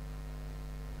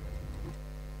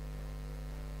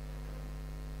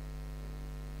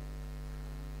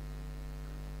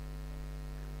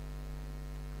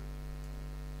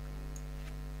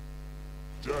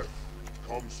 Death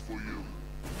comes for you.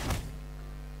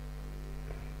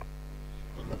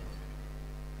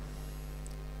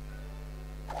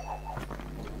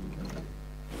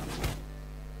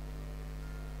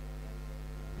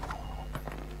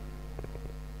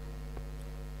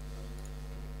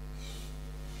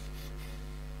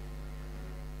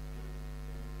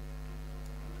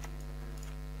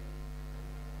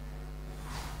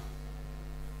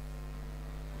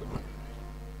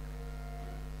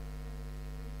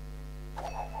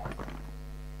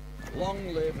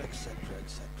 Long live, etc.,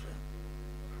 etc.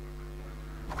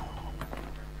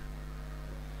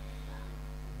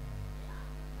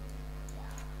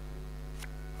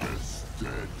 As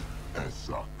dead as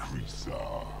a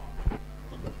Krisa.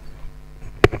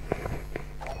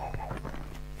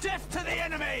 Death to the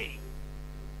enemy!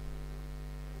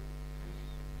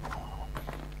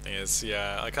 Thing is,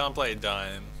 yeah, I can't play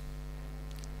Dime.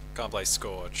 Can't play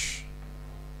Scorch.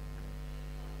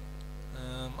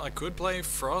 I could play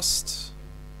Frost,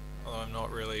 although I'm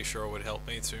not really sure it would help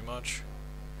me too much.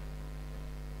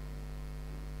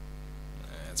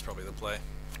 It's probably the play.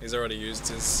 He's already used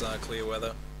his clear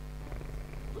weather.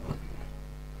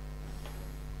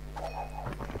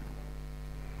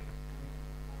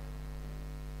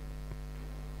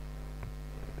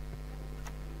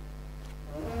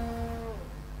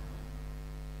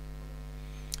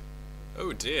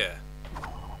 Oh dear.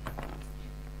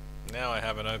 Now I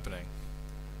have an opening.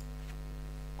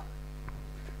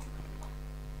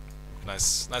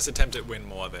 Nice attempt at win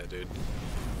more there, dude.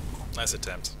 Nice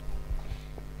attempt.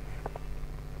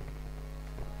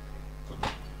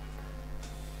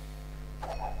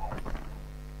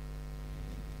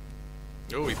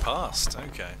 Oh, he passed.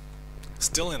 Okay.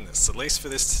 Still in this, at least for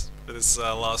this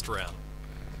last round.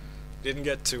 Didn't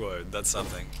get 2-0'd, that's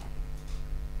something.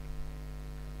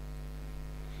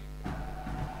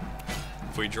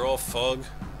 If we draw Fog,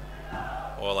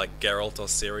 or like Geralt or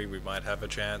Ciri, we might have a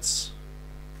chance.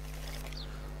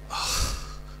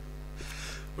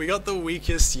 We got the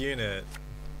weakest unit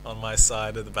on my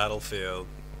side of the battlefield.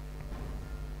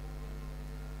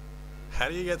 How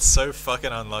do you get so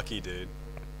fucking unlucky, dude?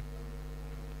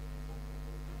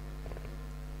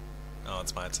 Oh,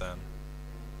 it's my turn.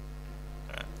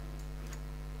 Alright.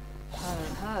 Ho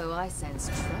ho, I sense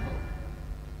trouble.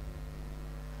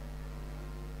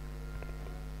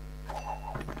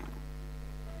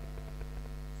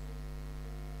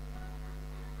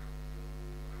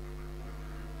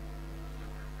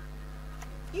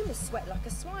 You must sweat like a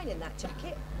swine in that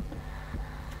jacket.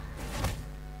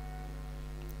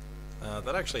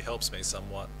 That actually helps me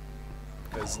somewhat,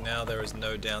 because now there is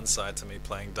no downside to me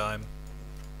playing Dime.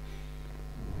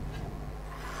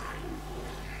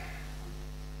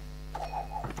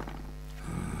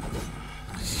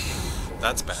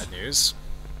 That's bad news.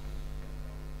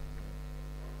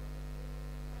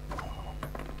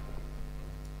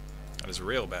 That is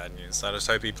real bad news. I just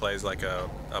hope he plays like a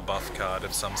buff card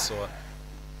of some sort.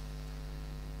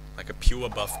 Like a pure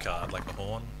buff card, like a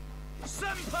horn.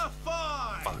 Semper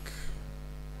Fi! Fuck.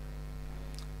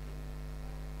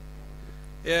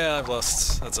 Yeah, I've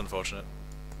lost. That's unfortunate.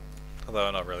 Although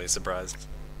I'm not really surprised.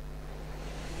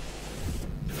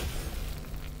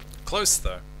 Close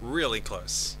though. Really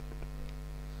close.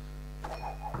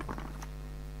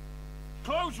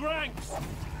 Close ranks!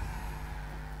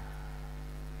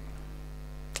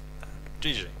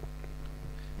 GG.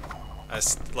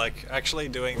 Like, actually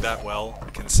doing that well,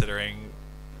 considering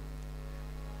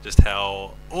just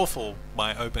how awful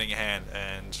my opening hand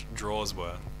and draws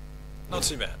were. Not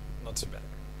too bad. Not too bad.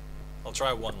 I'll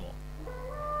try one more.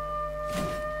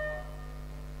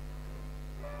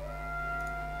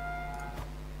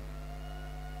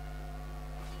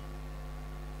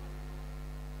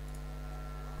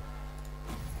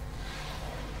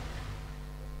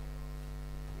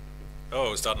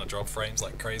 Oh, starting to drop frames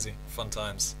like crazy. Fun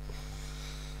times.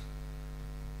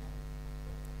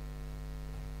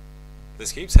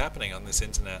 This keeps happening on this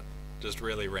internet, just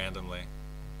really randomly.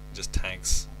 Just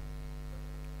tanks.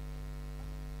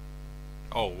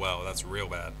 Oh wow, that's real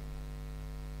bad.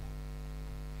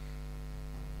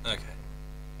 Okay.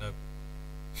 Nope.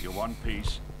 You want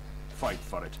peace? Fight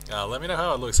for it. Let me know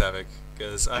how it looks, Havoc,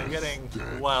 because I'm getting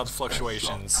wild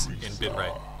fluctuations in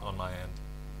bitrate on my end.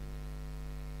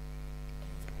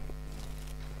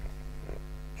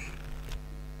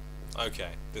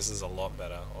 Okay, this is a lot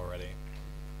better already.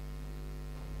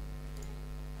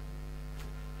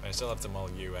 I still have to mull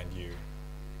you and you.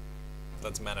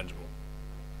 That's manageable.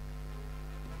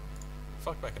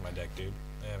 Fuck back in my deck, dude.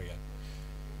 There we go.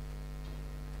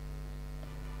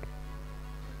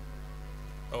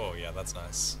 Oh yeah, that's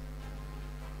nice.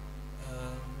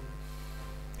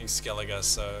 He's Skelliger,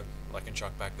 so I can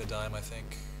chuck back the dime, I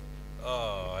think.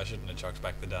 Oh, I shouldn't have chucked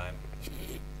back the dime.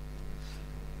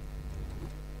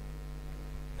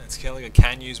 And Skelliger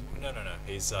can use... No,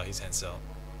 he's Hansel.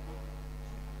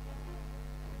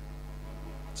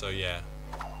 So yeah,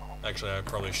 actually I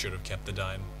probably should have kept the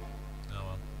dime. Oh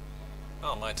well.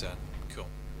 Oh, my turn. Cool.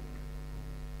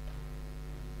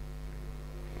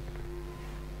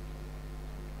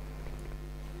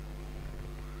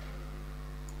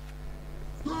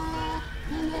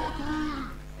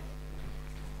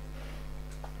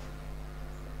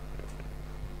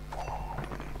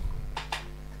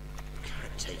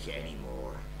 Can't take it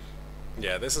anymore.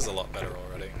 Yeah, this is a lot better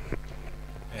already.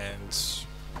 And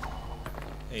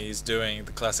he's doing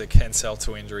the classic Hansel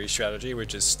to injury strategy,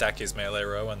 which is stack his melee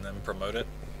row and then promote it.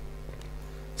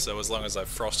 So as long as I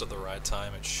frost at the right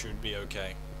time, it should be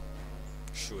okay.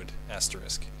 Should.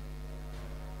 Asterisk.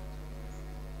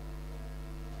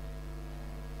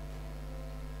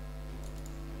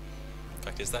 In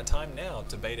fact, is that time now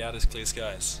to bait out his clear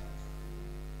skies?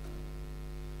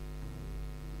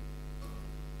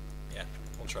 Yeah,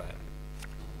 we'll try it.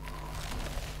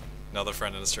 Another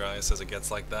friend in Australia says it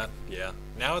gets like that. Yeah.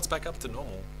 Now it's back up to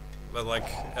normal. But like,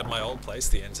 at my old place,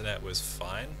 the internet was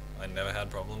fine. I never had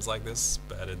problems like this,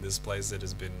 but at this place it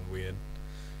has been weird.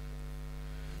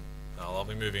 Well, I'll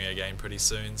be moving again pretty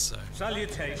soon, so...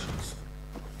 Salutations.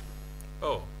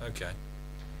 Oh, okay.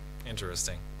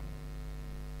 Interesting.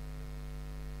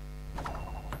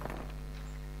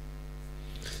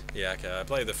 Yeah, okay, I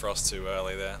played the Frost too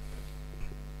early there.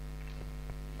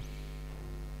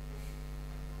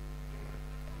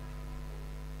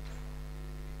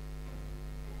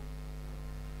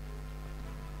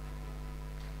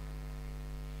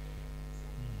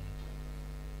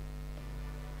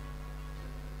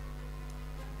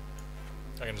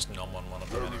 I can just nom on one of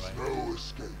them There is anyway. no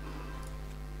escape.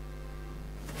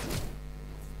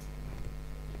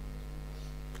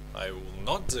 I will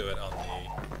not do it on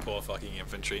the poor fucking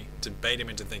infantry to bait him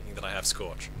into thinking that I have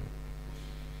Scorch.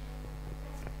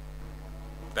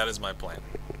 That is my plan.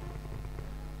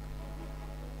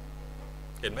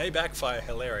 It may backfire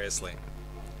hilariously,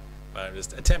 but I'm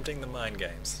just attempting the mind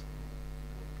games.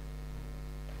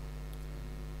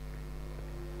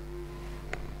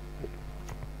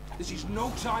 This is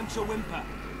no time to whimper.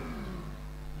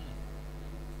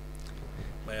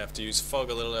 May have to use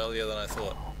fog a little earlier than I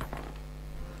thought.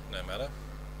 No matter.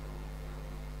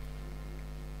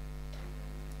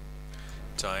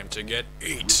 Time to get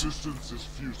eat. Resistance is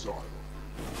futile.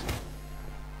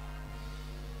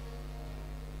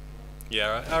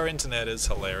 Yeah, our internet is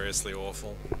hilariously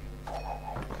awful.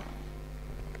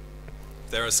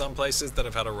 There are some places that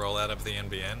have had a rollout of the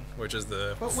NBN, which is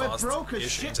the But we're broke as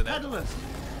fast-ish shit internet. peddlers.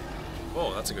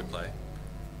 Oh, that's a good play.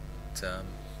 But,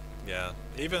 yeah,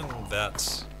 even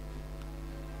that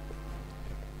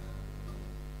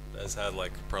has had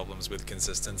like problems with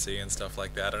consistency and stuff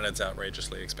like that, and it's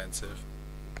outrageously expensive.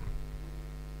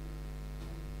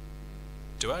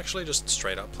 Do I actually just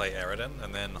straight up play Eridan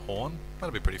and then Horn?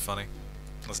 That'd be pretty funny.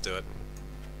 Let's do it.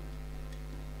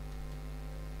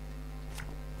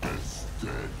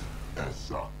 Dead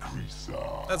as a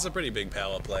creaser. That's a pretty big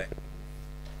power play.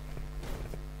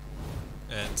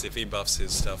 And if he buffs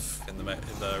his stuff in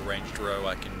the ranged row,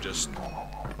 I can just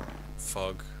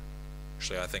fog.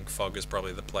 Actually, I think fog is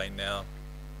probably the play now.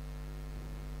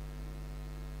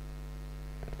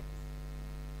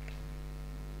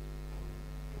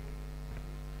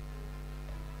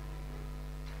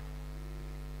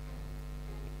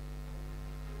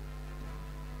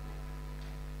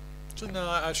 So no,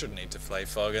 I shouldn't need to play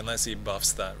fog unless he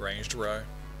buffs that ranged row.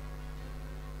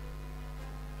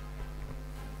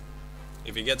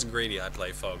 If he gets greedy, I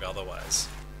play fog otherwise.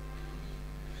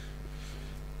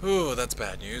 Ooh, that's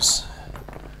bad news.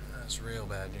 That's real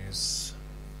bad news.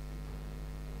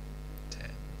 10.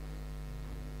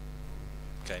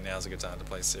 Okay, now's a good time to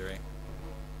play Siri.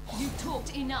 You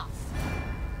talked enough.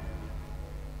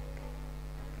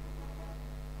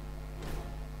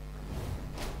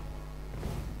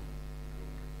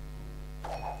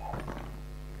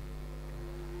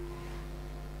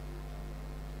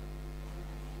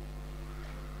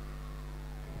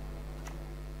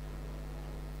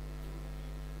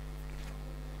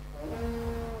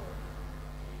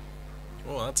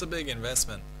 Oh, that's a big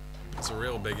investment. It's a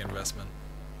real big investment.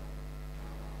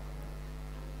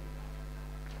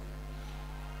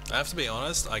 I have to be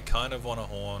honest, I kind of want to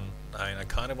Horn. I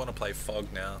kind of want to play Fog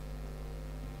now.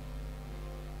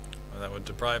 Well, that would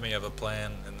deprive me of a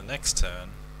plan in the next turn.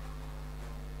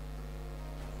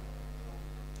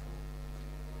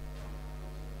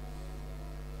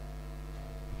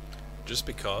 Just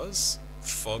because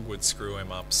Fog would screw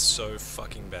him up so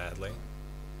fucking badly.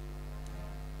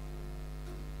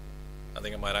 I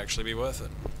think it might actually be worth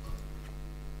it.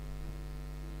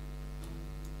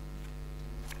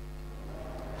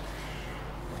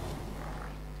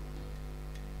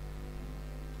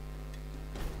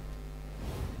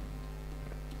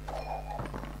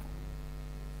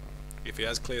 If he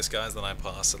has clear skies, then I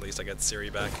pass. At least I get Siri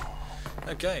back.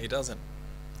 Okay, he doesn't.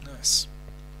 Nice.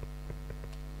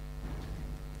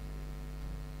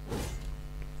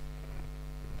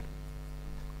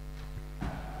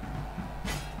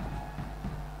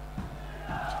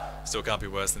 Still can't be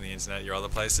worse than the internet, your other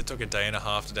place. It took a day and a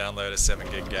half to download a 7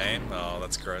 gig game. Oh,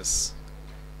 that's gross.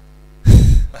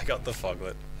 I got the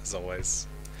foglet, as always.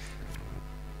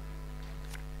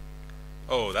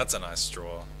 Oh, that's a nice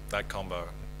draw. That combo.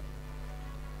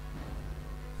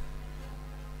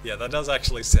 Yeah, that does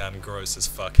actually sound gross as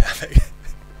fuck, having.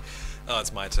 Oh,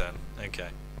 it's my turn. Okay.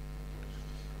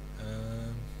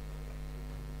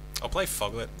 I'll play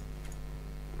Foglet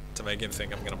to make him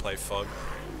think I'm gonna play Fog.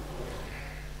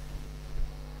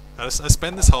 I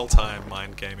spend this whole time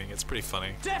mind gaming. It's pretty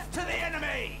funny. Death to the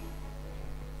enemy!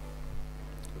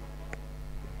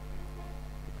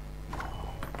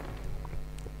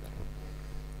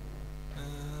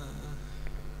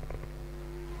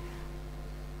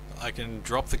 I can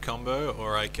drop the combo,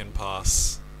 or I can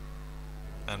pass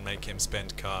and make him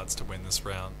spend cards to win this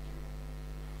round.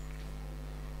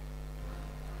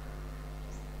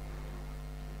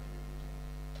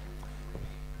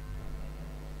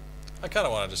 I kind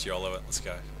of want to just YOLO it. Let's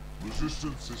go.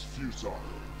 Resistance is futile.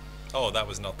 Oh, that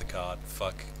was not the card.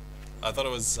 Fuck. I thought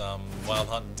it was Wild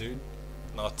Hunt Dude,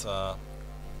 not. I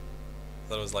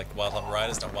thought it was like Wild Hunt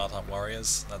Riders, not Wild Hunt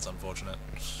Warriors. That's unfortunate.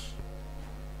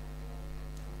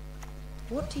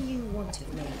 What do you want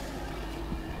of me?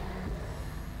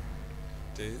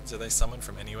 Do they summon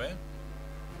from anywhere?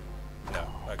 No.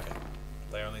 Okay.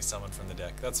 They only summon from the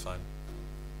deck. That's fine.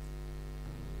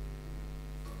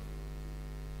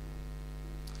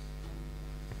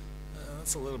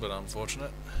 That's a little bit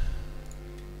unfortunate.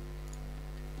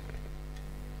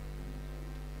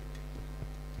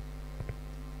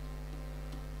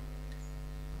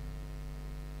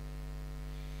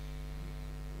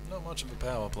 Not much of a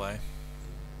power play.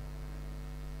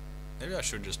 Maybe I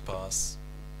should just pass.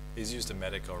 He's used a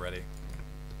medic already.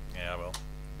 Yeah, I will.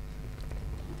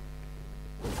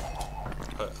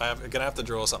 I'm gonna have to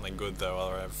draw something good though,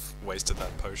 or I've wasted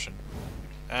that potion.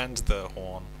 And the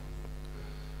horn.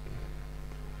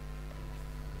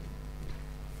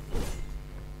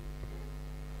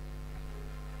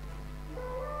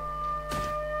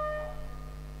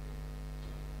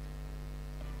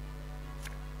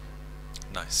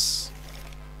 Nice.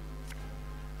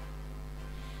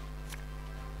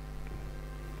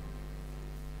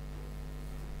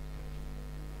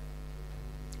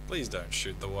 Please don't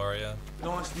shoot the warrior.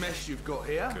 Nice mess you've got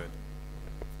here. Good.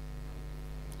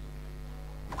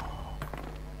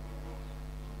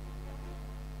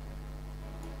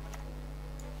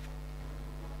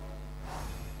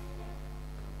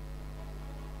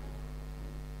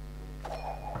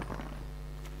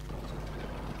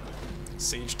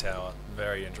 Siege tower,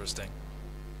 very interesting.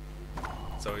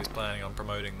 So he's planning on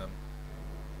promoting them.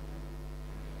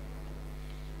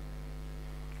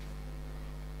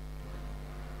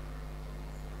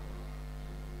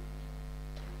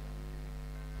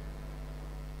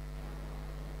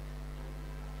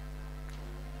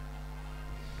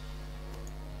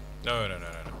 No.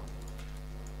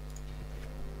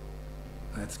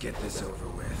 Let's get this over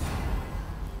with.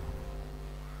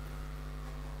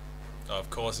 Oh, of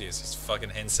course he is. He's fucking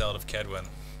Henselt of Kedwin.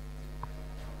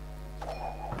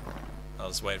 I'll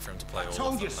just wait for him to play all of them.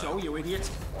 Told you so, you idiot.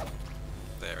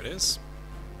 There it is.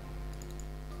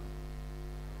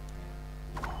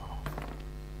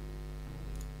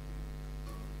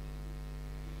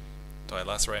 Do I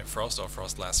lacerate Frost or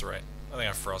Frost lacerate? I think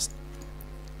I Frost.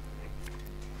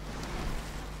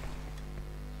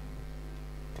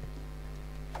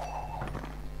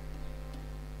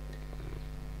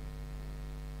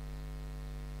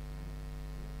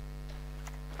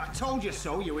 I told you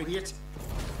so, you idiot.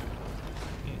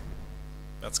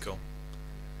 That's cool.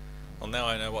 Well, now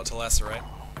I know what to lacerate.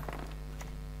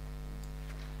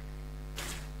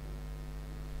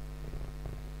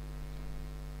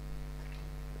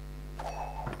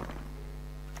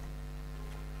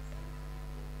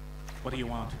 What do you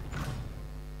want?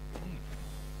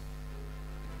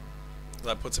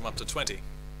 That puts him up to 20.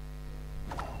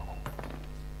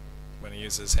 When he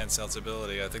uses Henselt's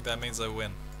ability, I think that means I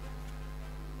win.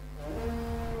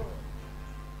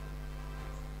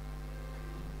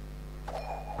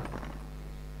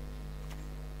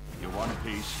 You want a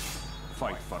piece?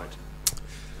 Fight for it.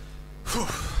 Whew.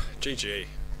 GG.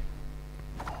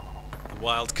 The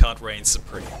wild card reigns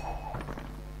supreme.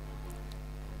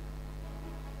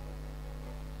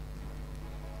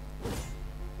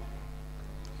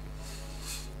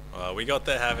 Well, we got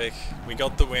the Havoc. We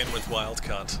got the win with wild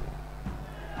card.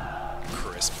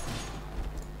 Crisp.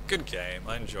 Good game.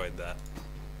 I enjoyed that.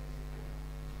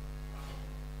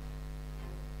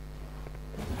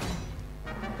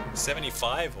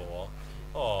 $75 or?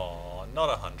 Oh, not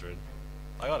 100.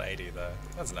 I got 80 though.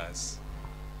 That's nice.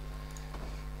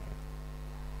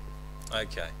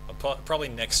 Okay. Probably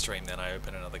next stream then I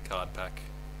open another card pack.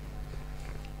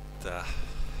 The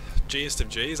G'st of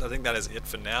G's. I think that is it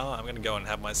for now. I'm going to go and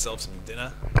have myself some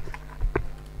dinner.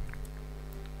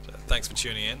 So, thanks for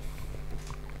tuning in.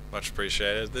 Much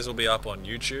appreciated. This will be up on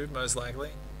YouTube most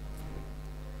likely.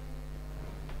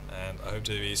 And I hope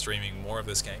to be streaming more of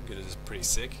this game because it is pretty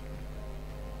sick.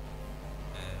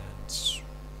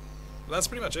 And that's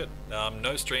pretty much it.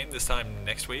 No stream this time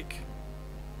next week.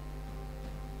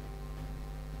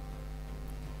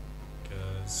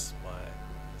 Because why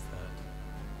is that?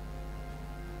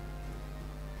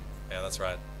 Yeah, that's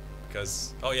right.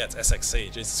 Because, oh yeah, it's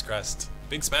SXC, Jesus Christ.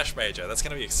 Big Smash Major, that's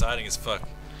going to be exciting as fuck.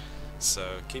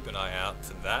 So keep an eye out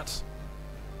for that.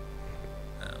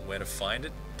 Where to find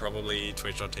it? Probably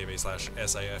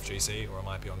twitch.tv/SAFGC, or it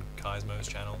might be on Kaismo's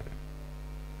channel.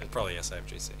 It's probably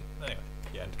SAFGC. Anyway,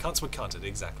 yeah, and cunts with cunted,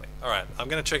 exactly. Alright, I'm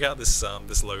going to check out this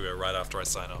this logo right after I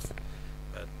sign off.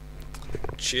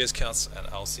 Cheers, cunts, and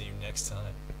I'll see you next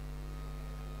time.